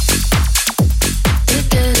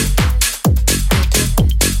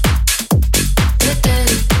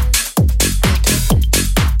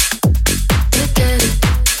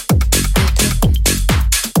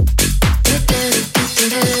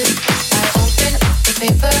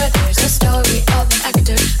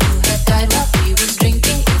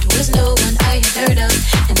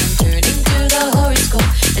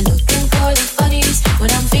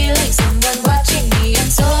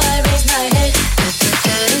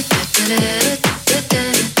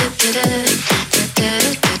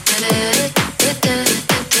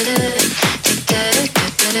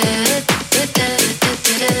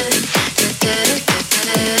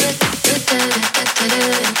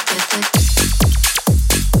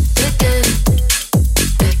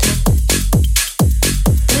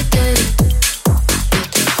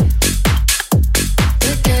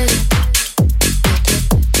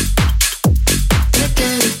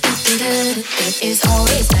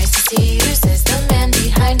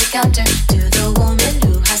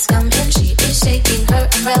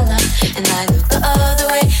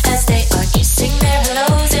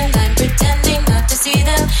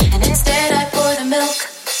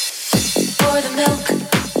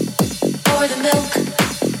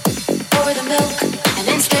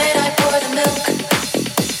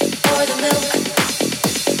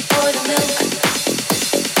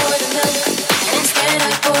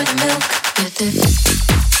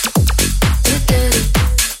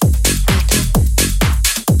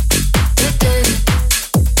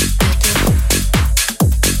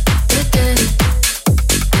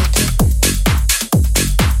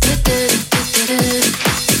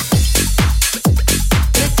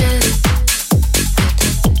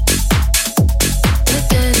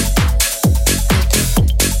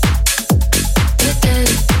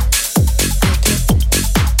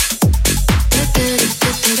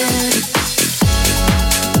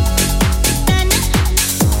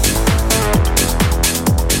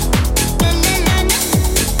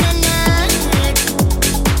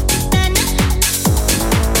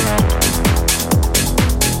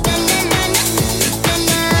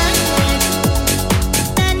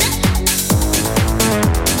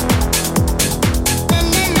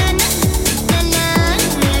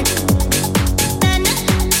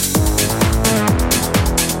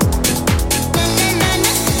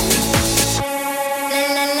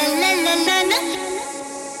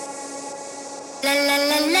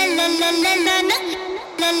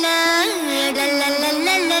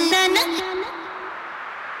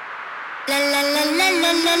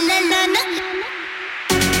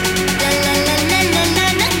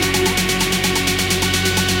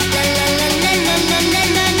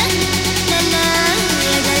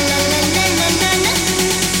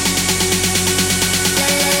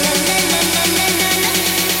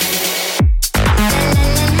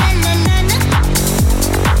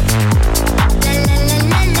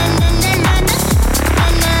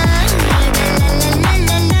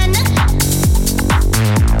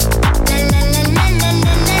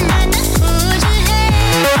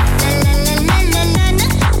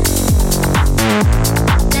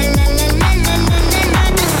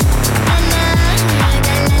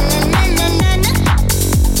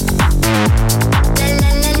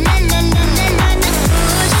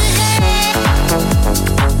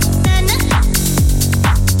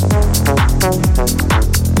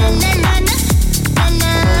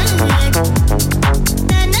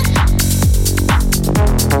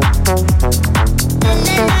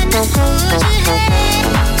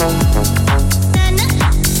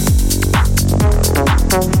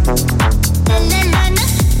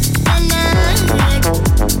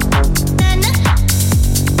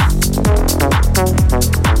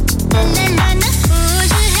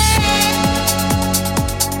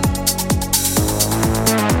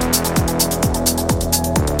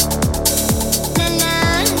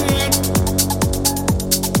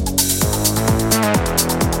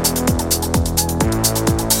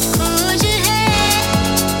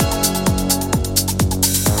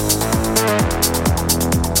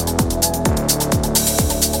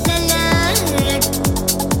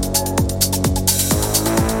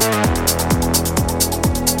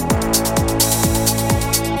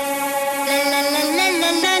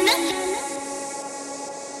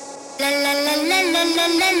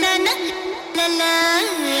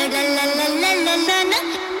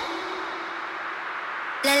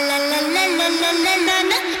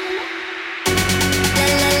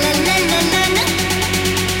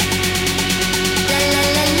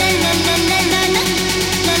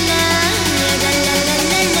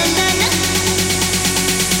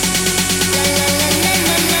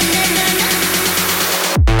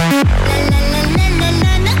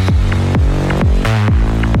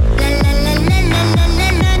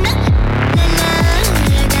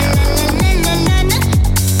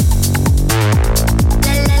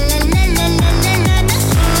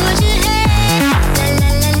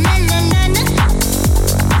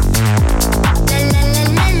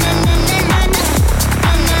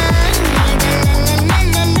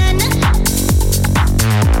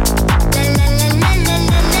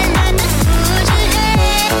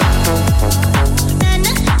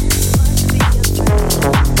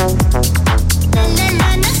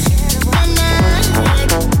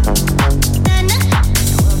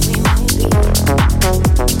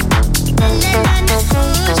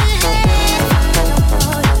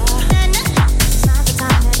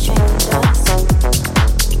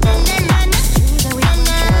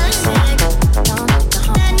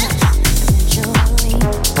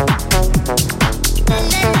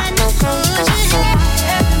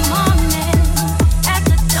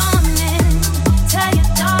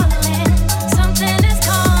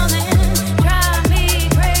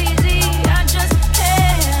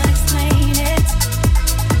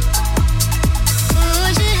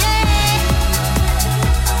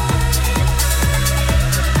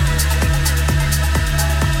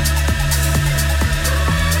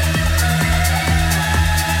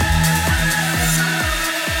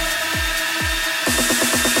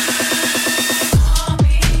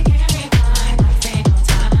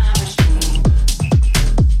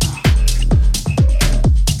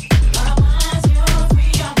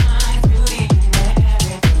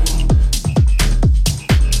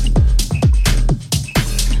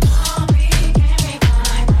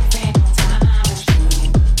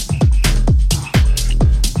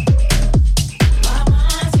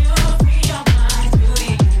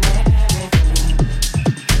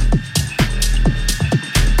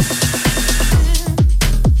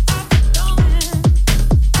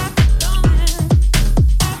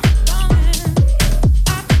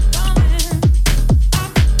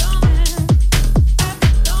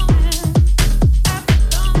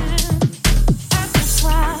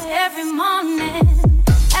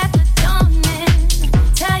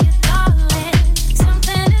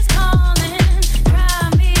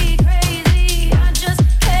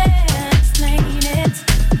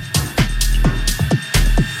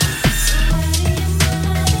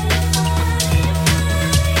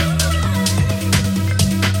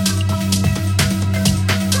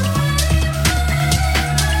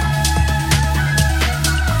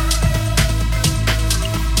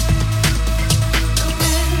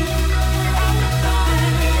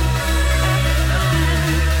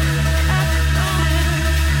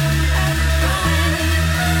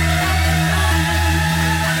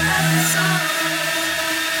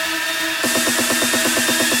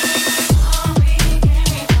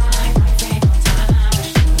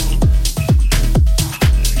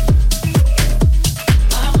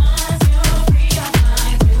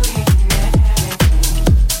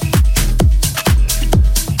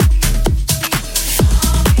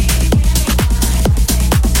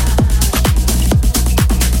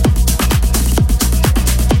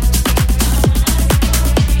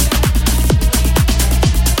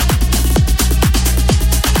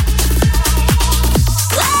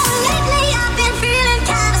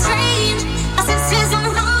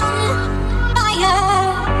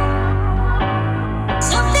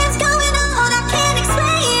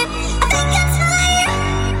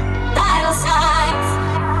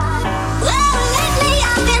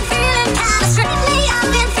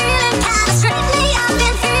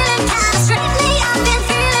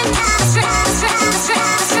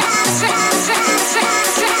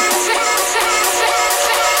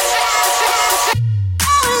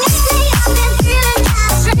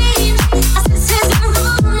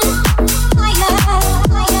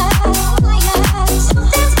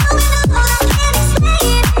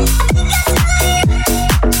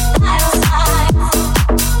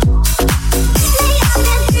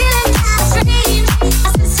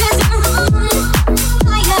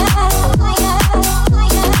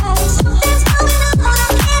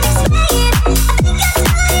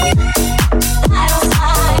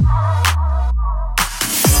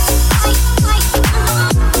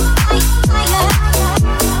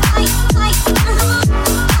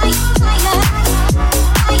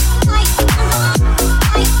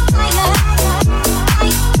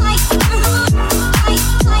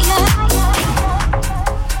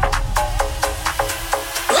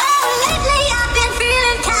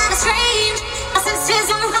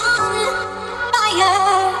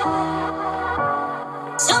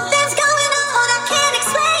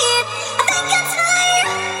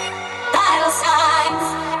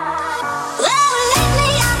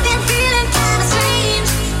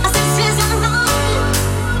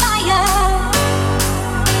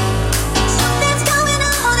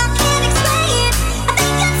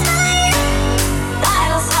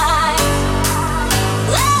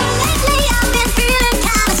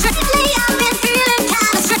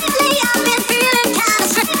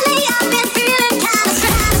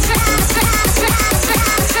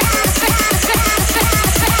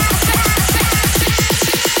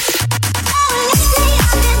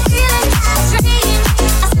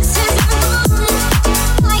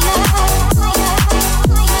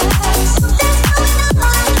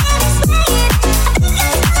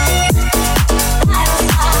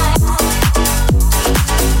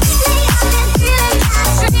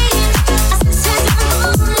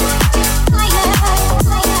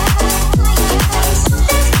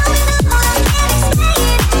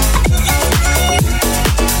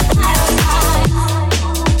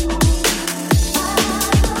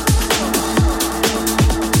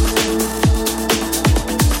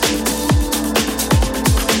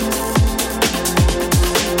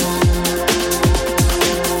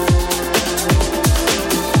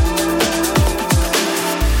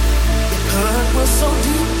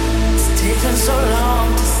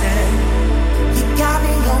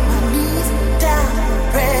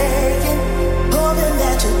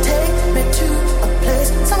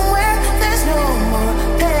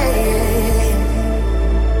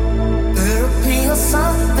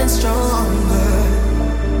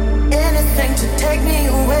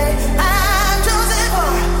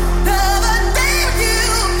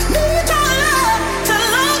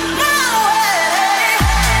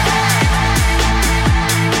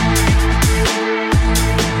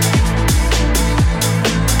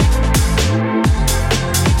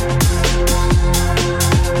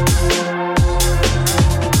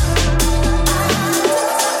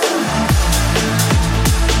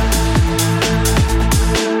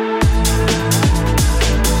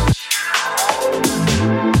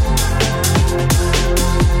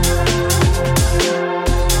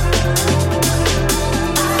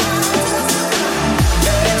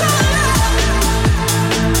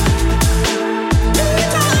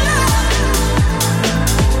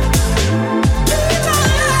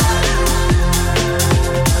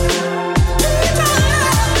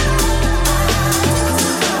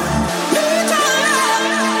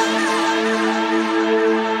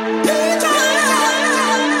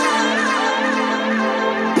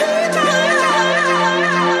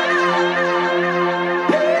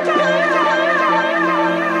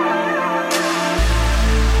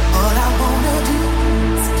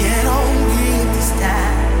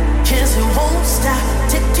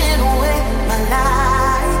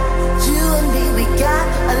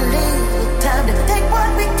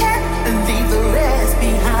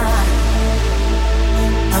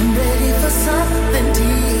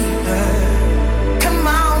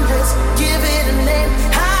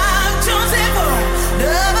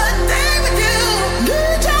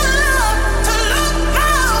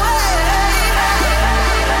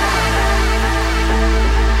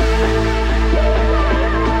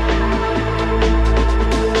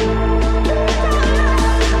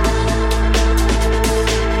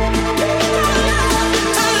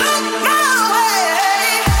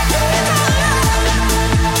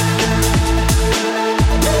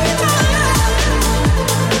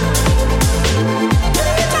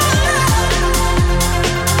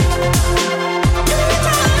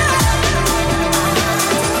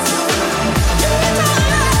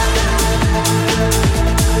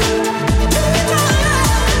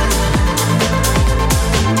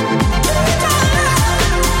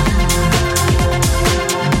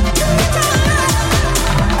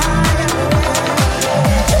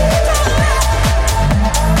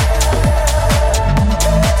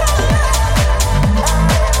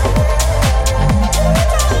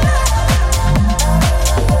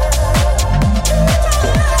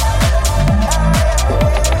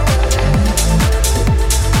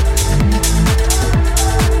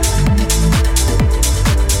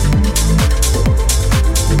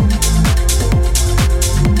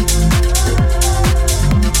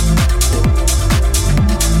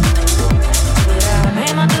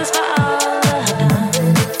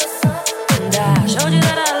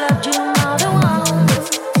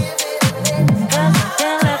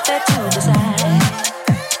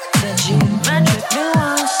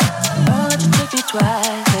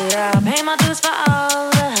 twice. Said I'll pay my dues for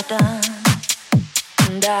all that I've done.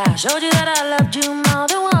 And I showed you that I loved you more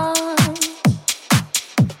than once.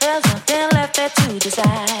 There's nothing left there to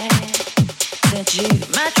decide. Said you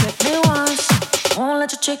might trick me once, won't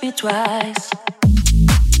let you trick me twice.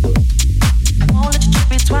 Won't let you trick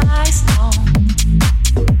me twice, no.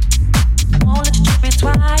 Won't let you trick me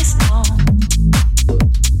twice, no.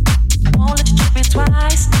 Won't let you trick me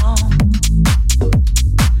twice, no.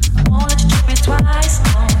 Won't let you trick me twice,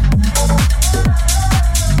 no.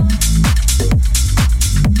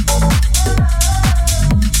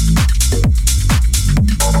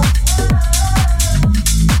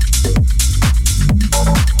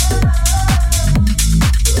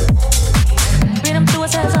 Freedom to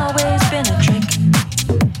us has always been a trick.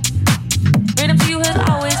 Freedom to you has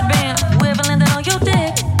always been wiggling on your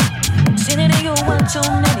dick. Seen it in your one too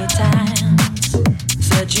many times.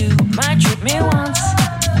 Said you might trick me once,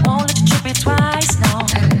 won't let you trick me twice, no.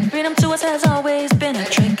 Freedom to us has always been a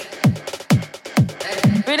trick.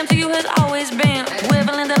 Freedom to you has always been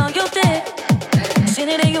wiggling on your dick. Seen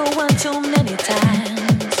it in your one too many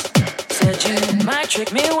times. Said you might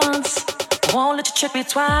trick me once, won't let you trick me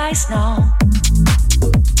twice, no.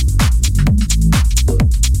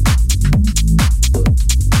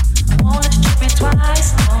 Won't let you trick me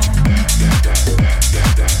twice, no.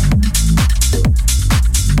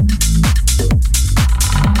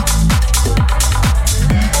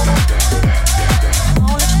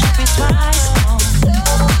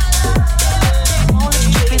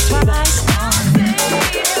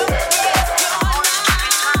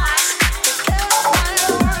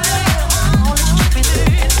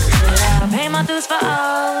 For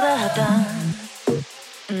all that I've done,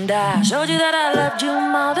 and I showed you that I loved you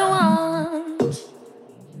more than once.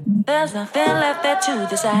 There's nothing left there to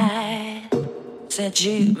decide. Said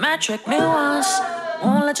you might trick me once,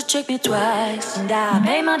 won't let you trick me twice. And I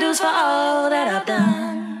paid my dues for all that I've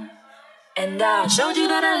done, and I showed you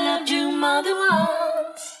that I loved you more than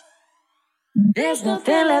once. There's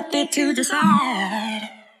nothing left there to decide.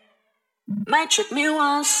 Might trick me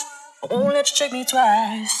once, won't let you trick me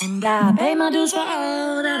twice. And I paid my dues for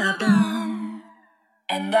all that I've done,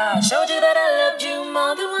 and I showed you that I loved you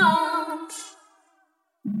more than once.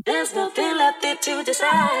 There's nothing left there to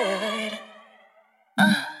decide.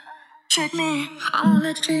 Trick me, I won't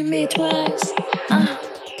let you trick me twice.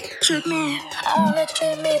 Trick me, I won't let you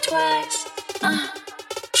trick me twice.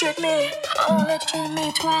 Trick me, I won't let you trick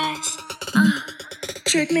me twice.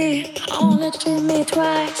 Trick me, I won't let you trick me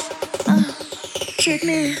twice. Trick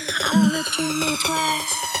me, I won't let you trick me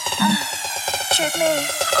twice. Trick me,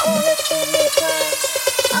 I won't let you trick me twice.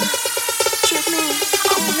 Trick me,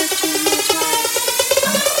 I won't let you trick me twice.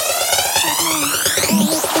 Trick me, I won't let you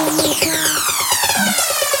trick me twice.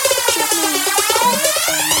 Trick me, I won't let you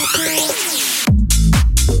trick me twice.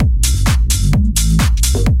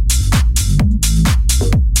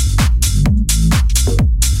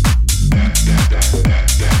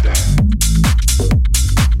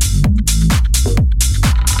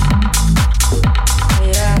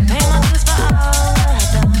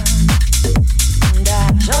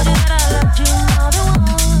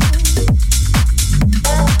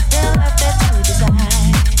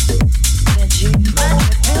 That you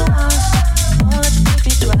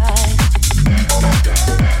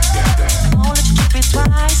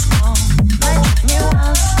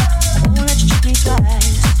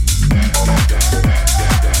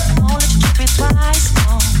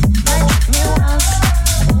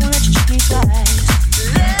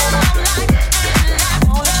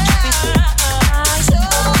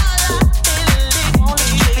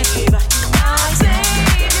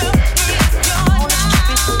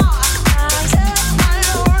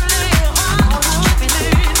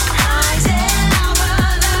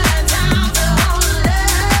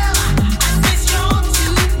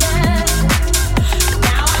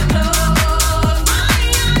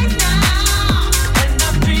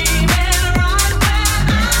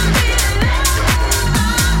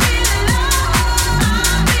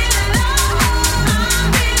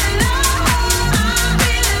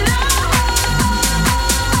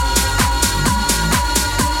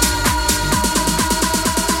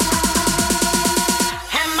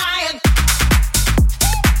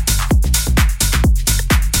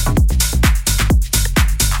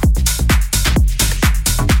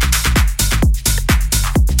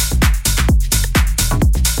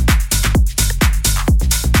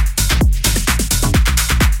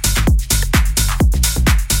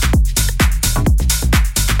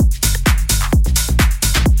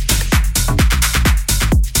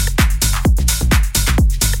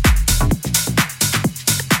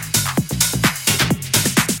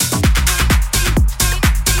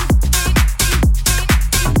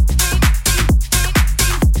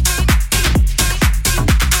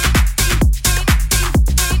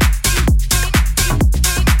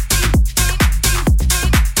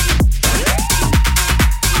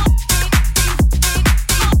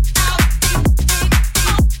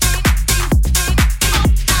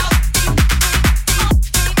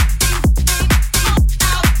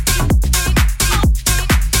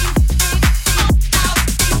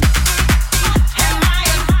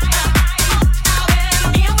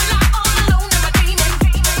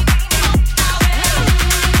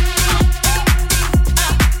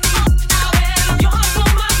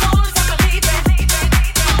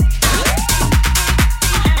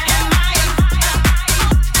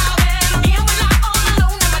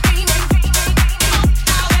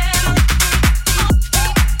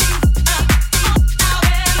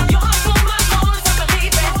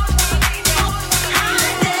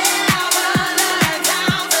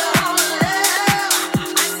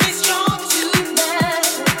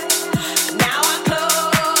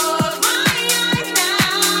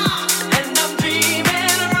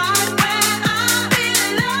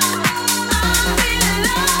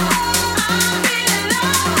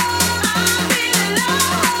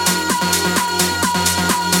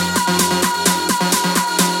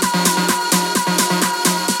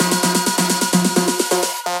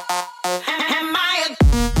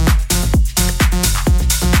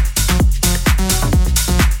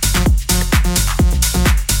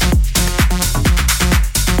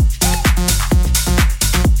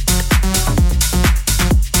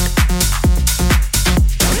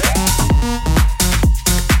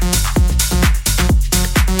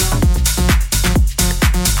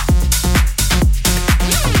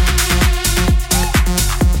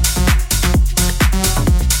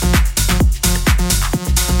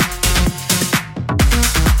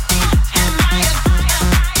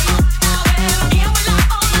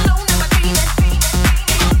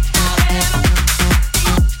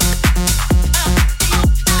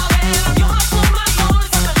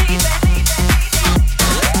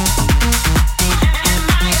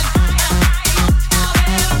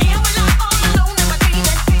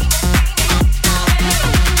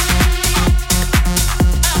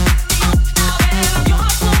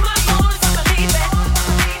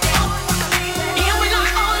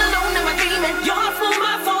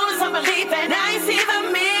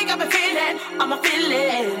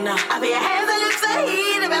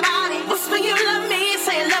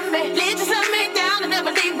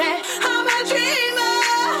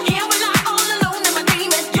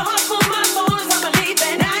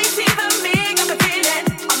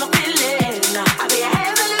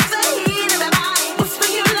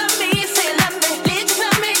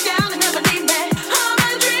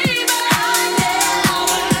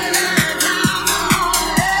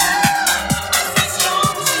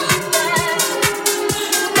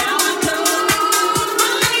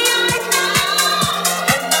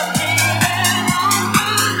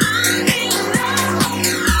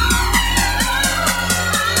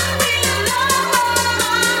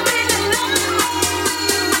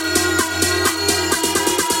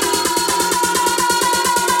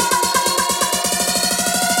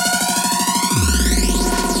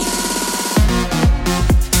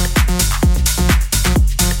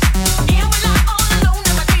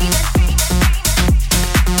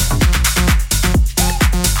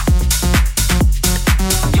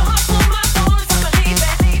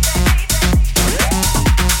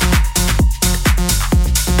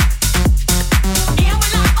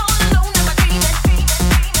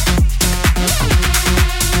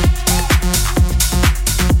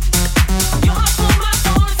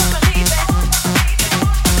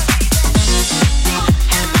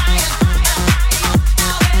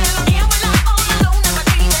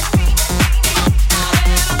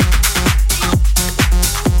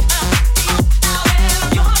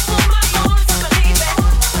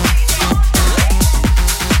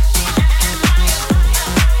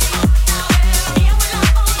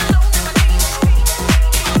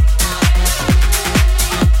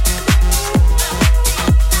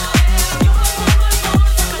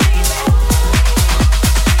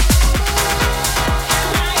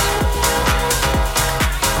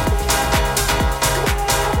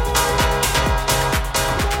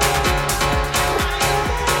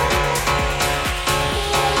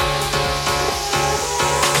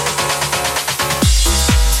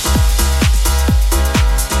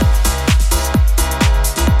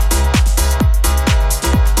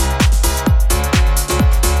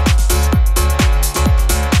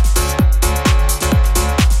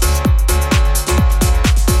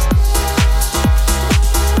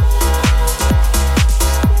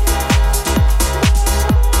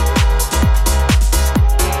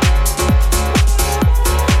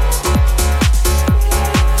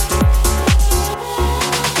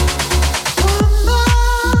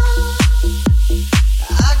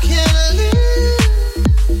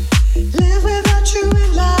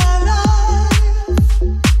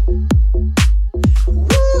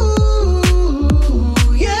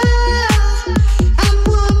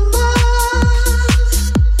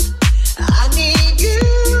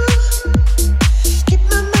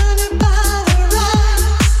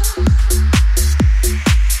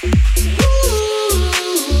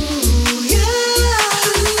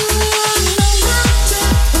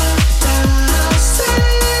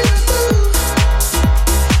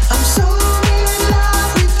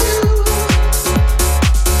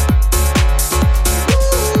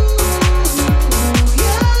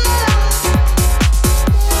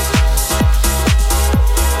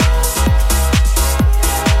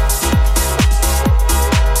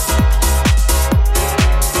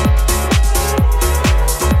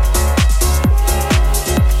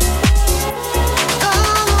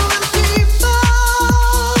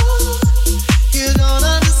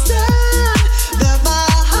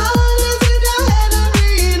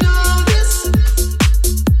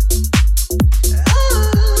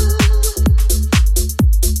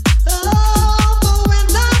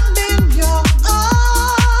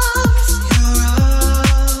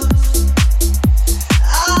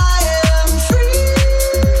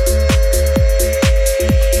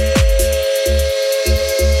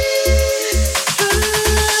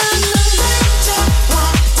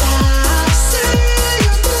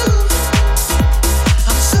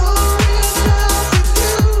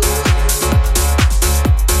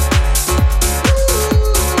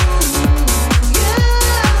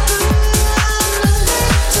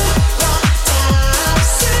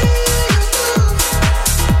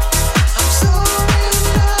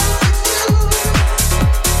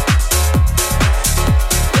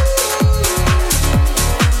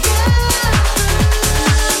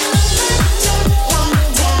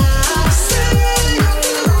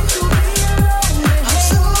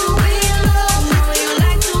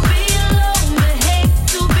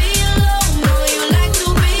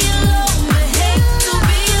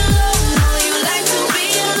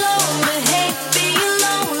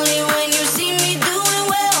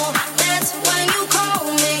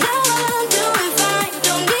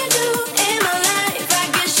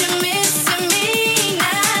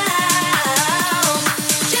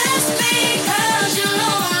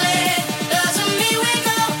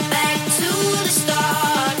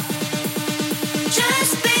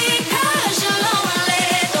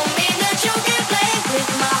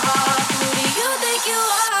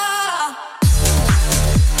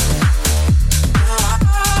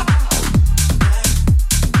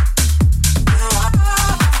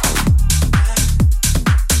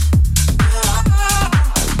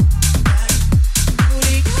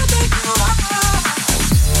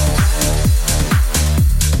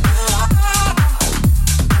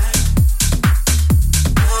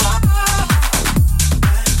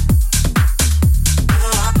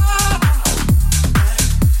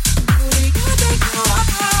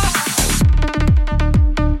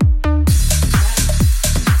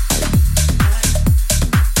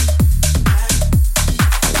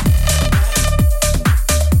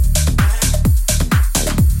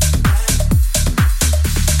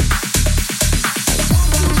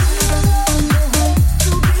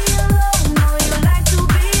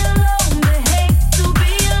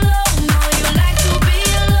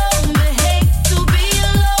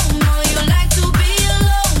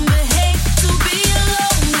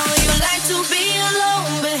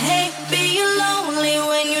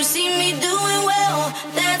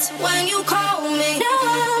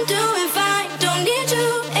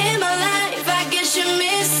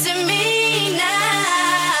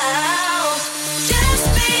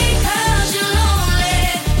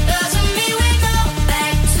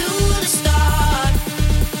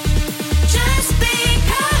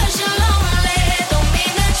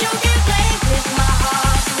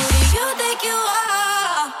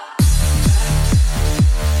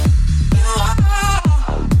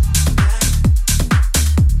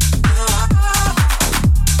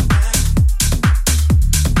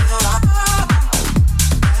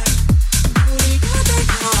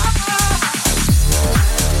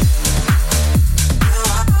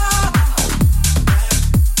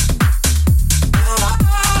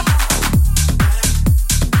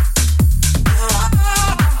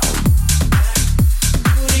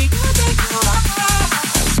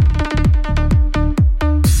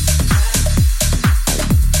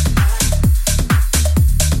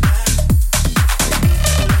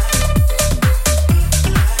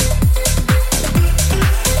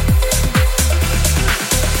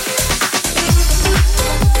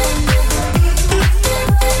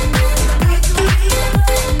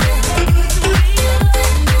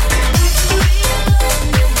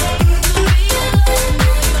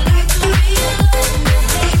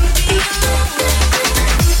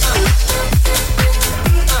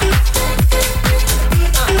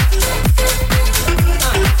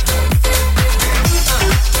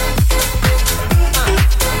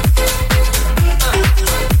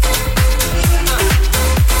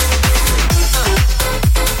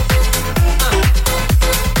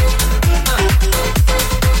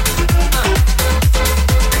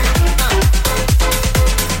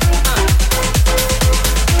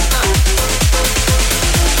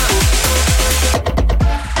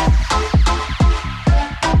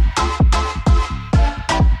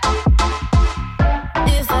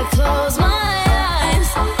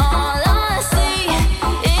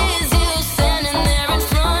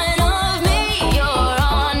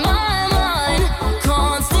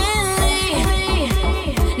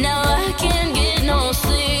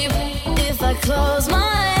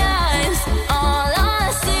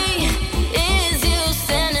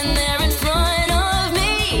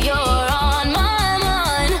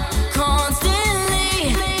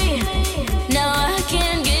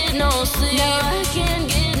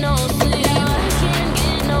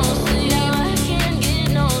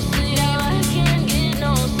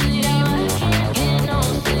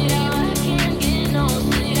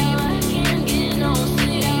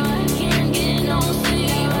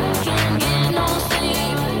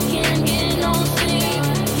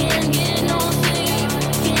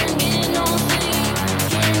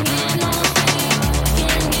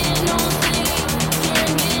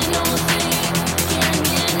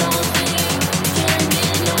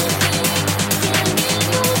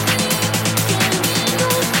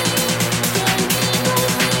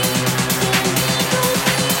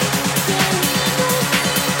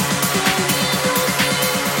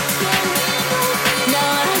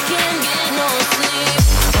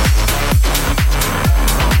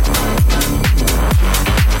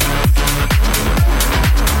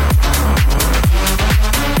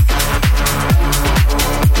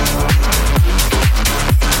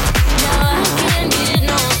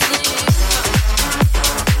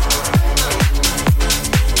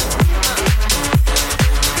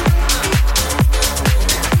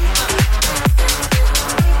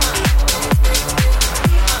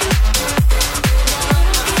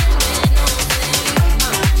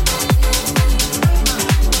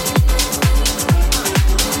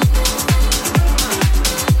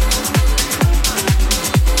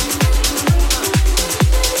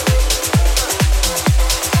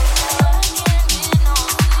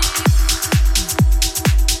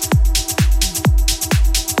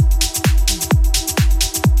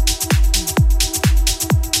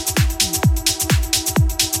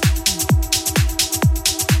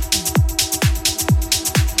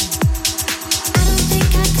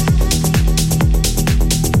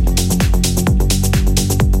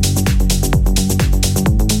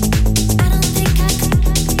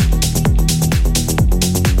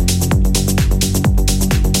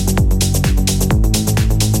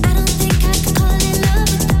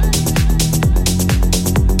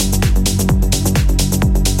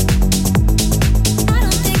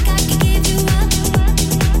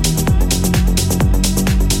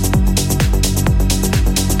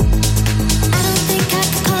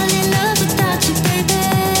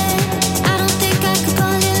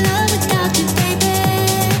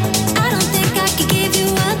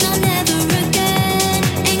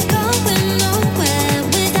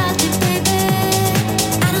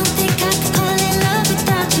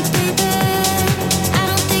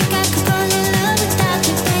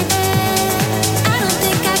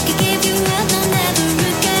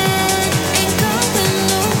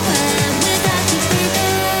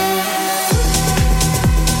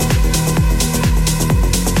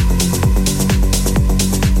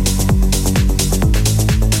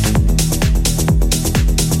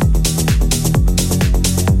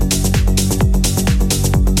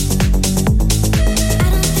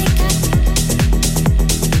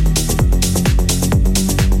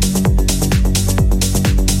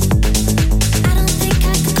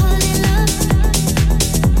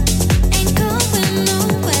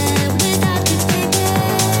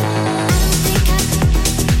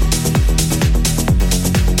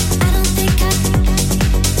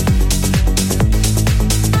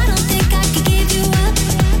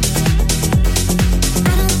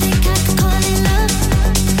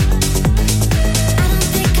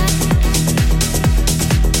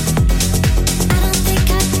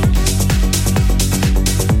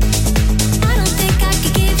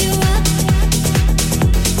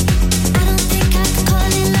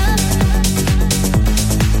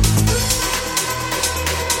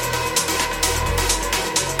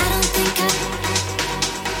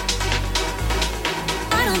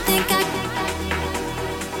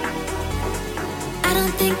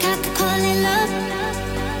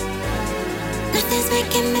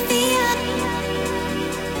making me feel.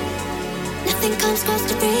 Nothing comes close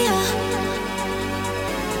to real.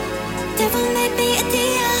 Devil made me a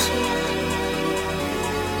deal.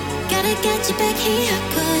 Gotta get you back here,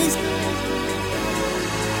 'cause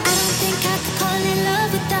I don't think I could call it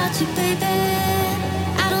love without you, baby.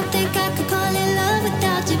 I don't think I could call it love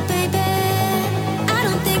without you, baby. I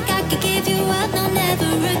don't think I could give you up, no,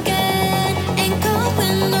 never again. Ain't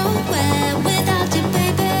going nowhere without you,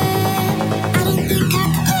 baby. I don't think I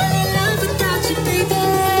could call it love without you, baby.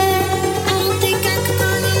 I don't think I could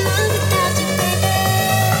call it love without you, baby.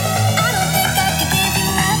 I don't think I could give you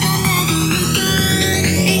up, no, never again.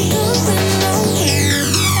 Ain't going nowhere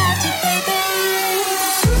without you, baby.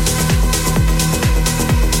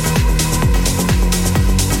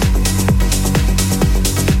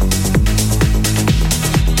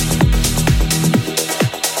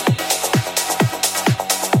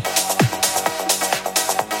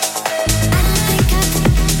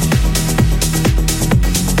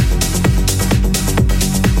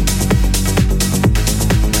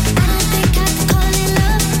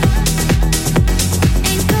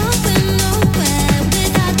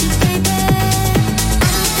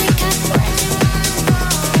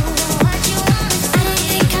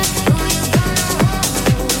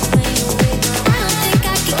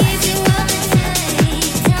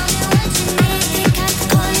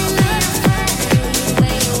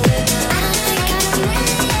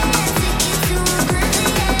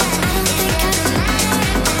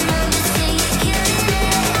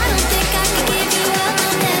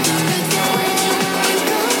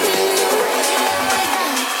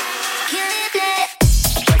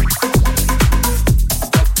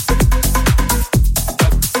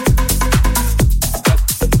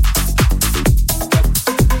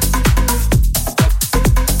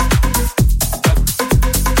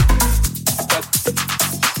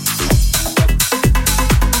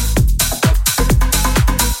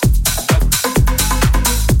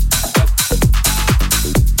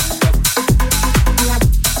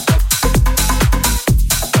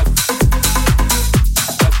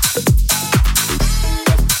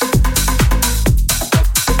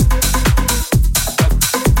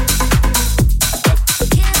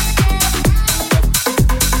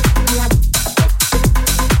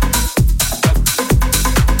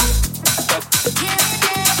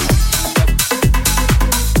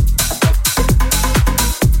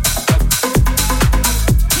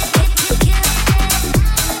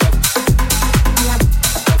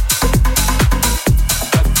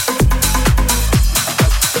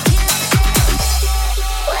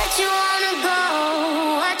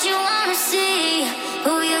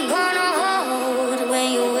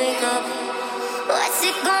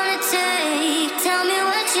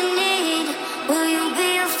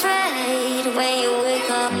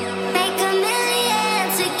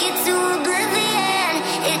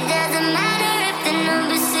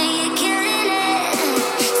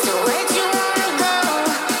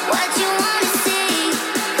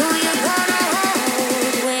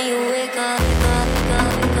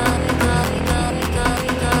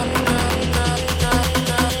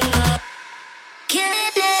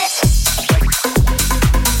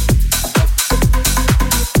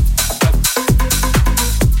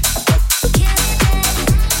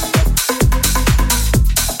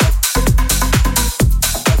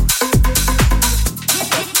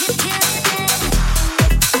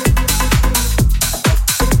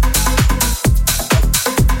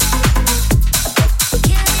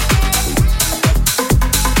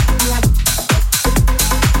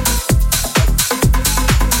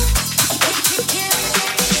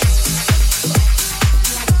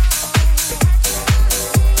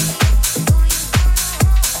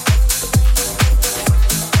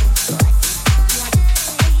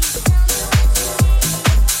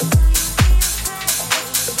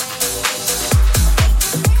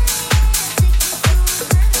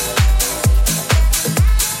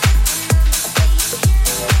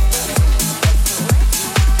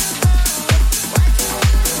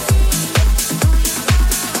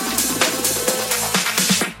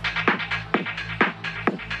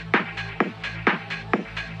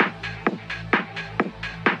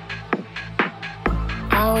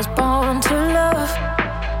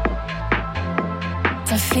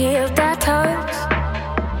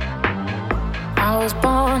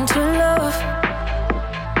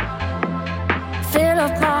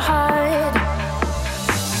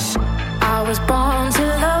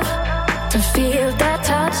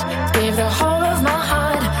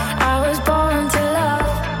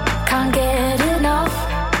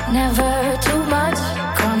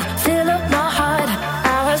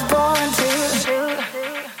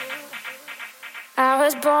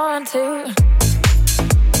 born to.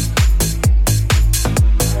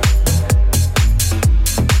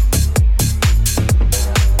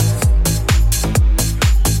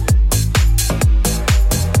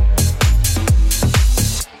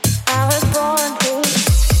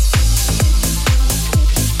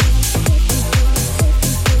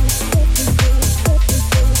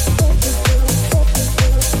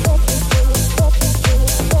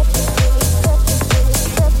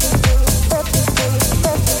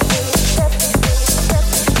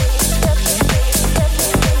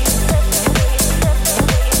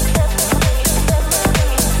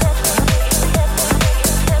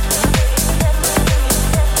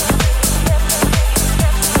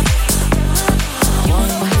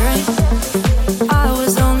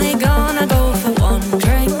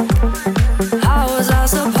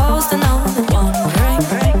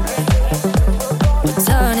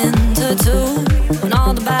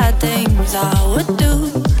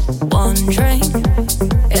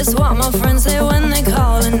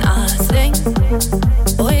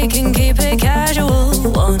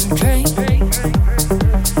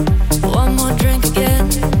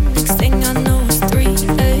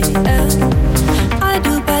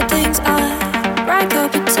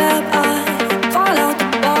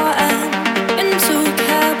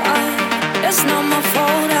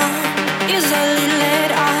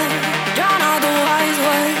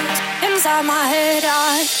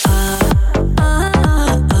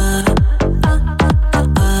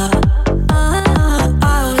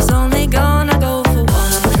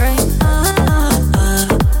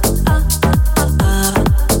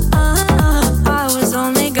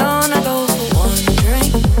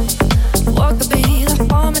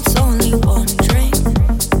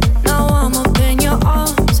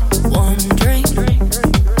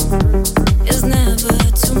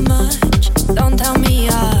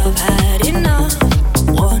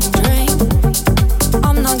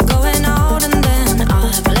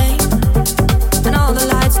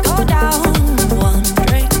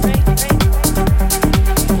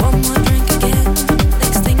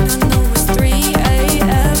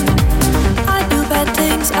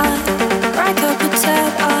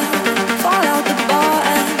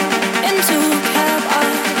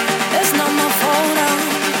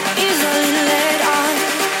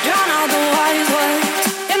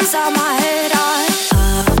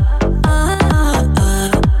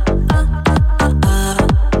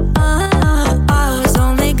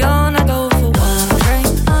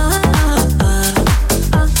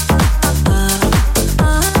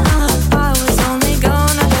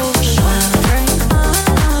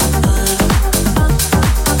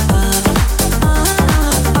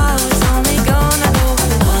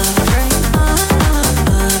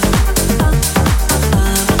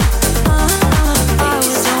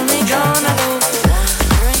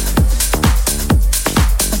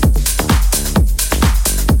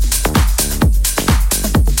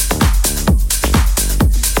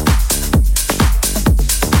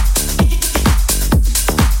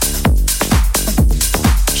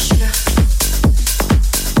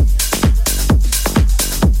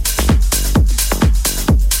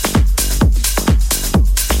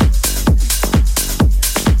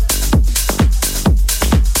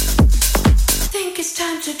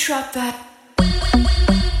 drop that.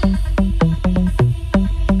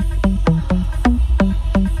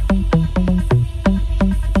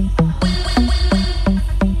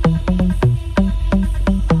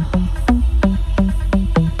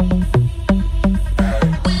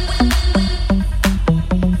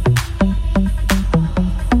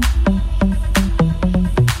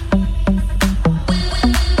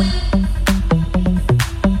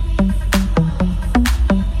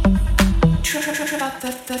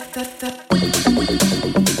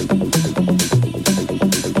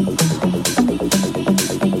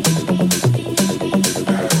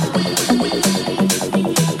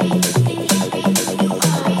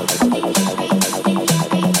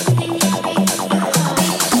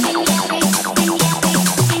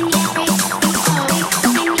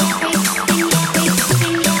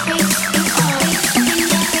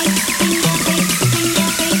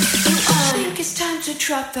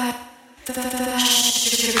 Drop that.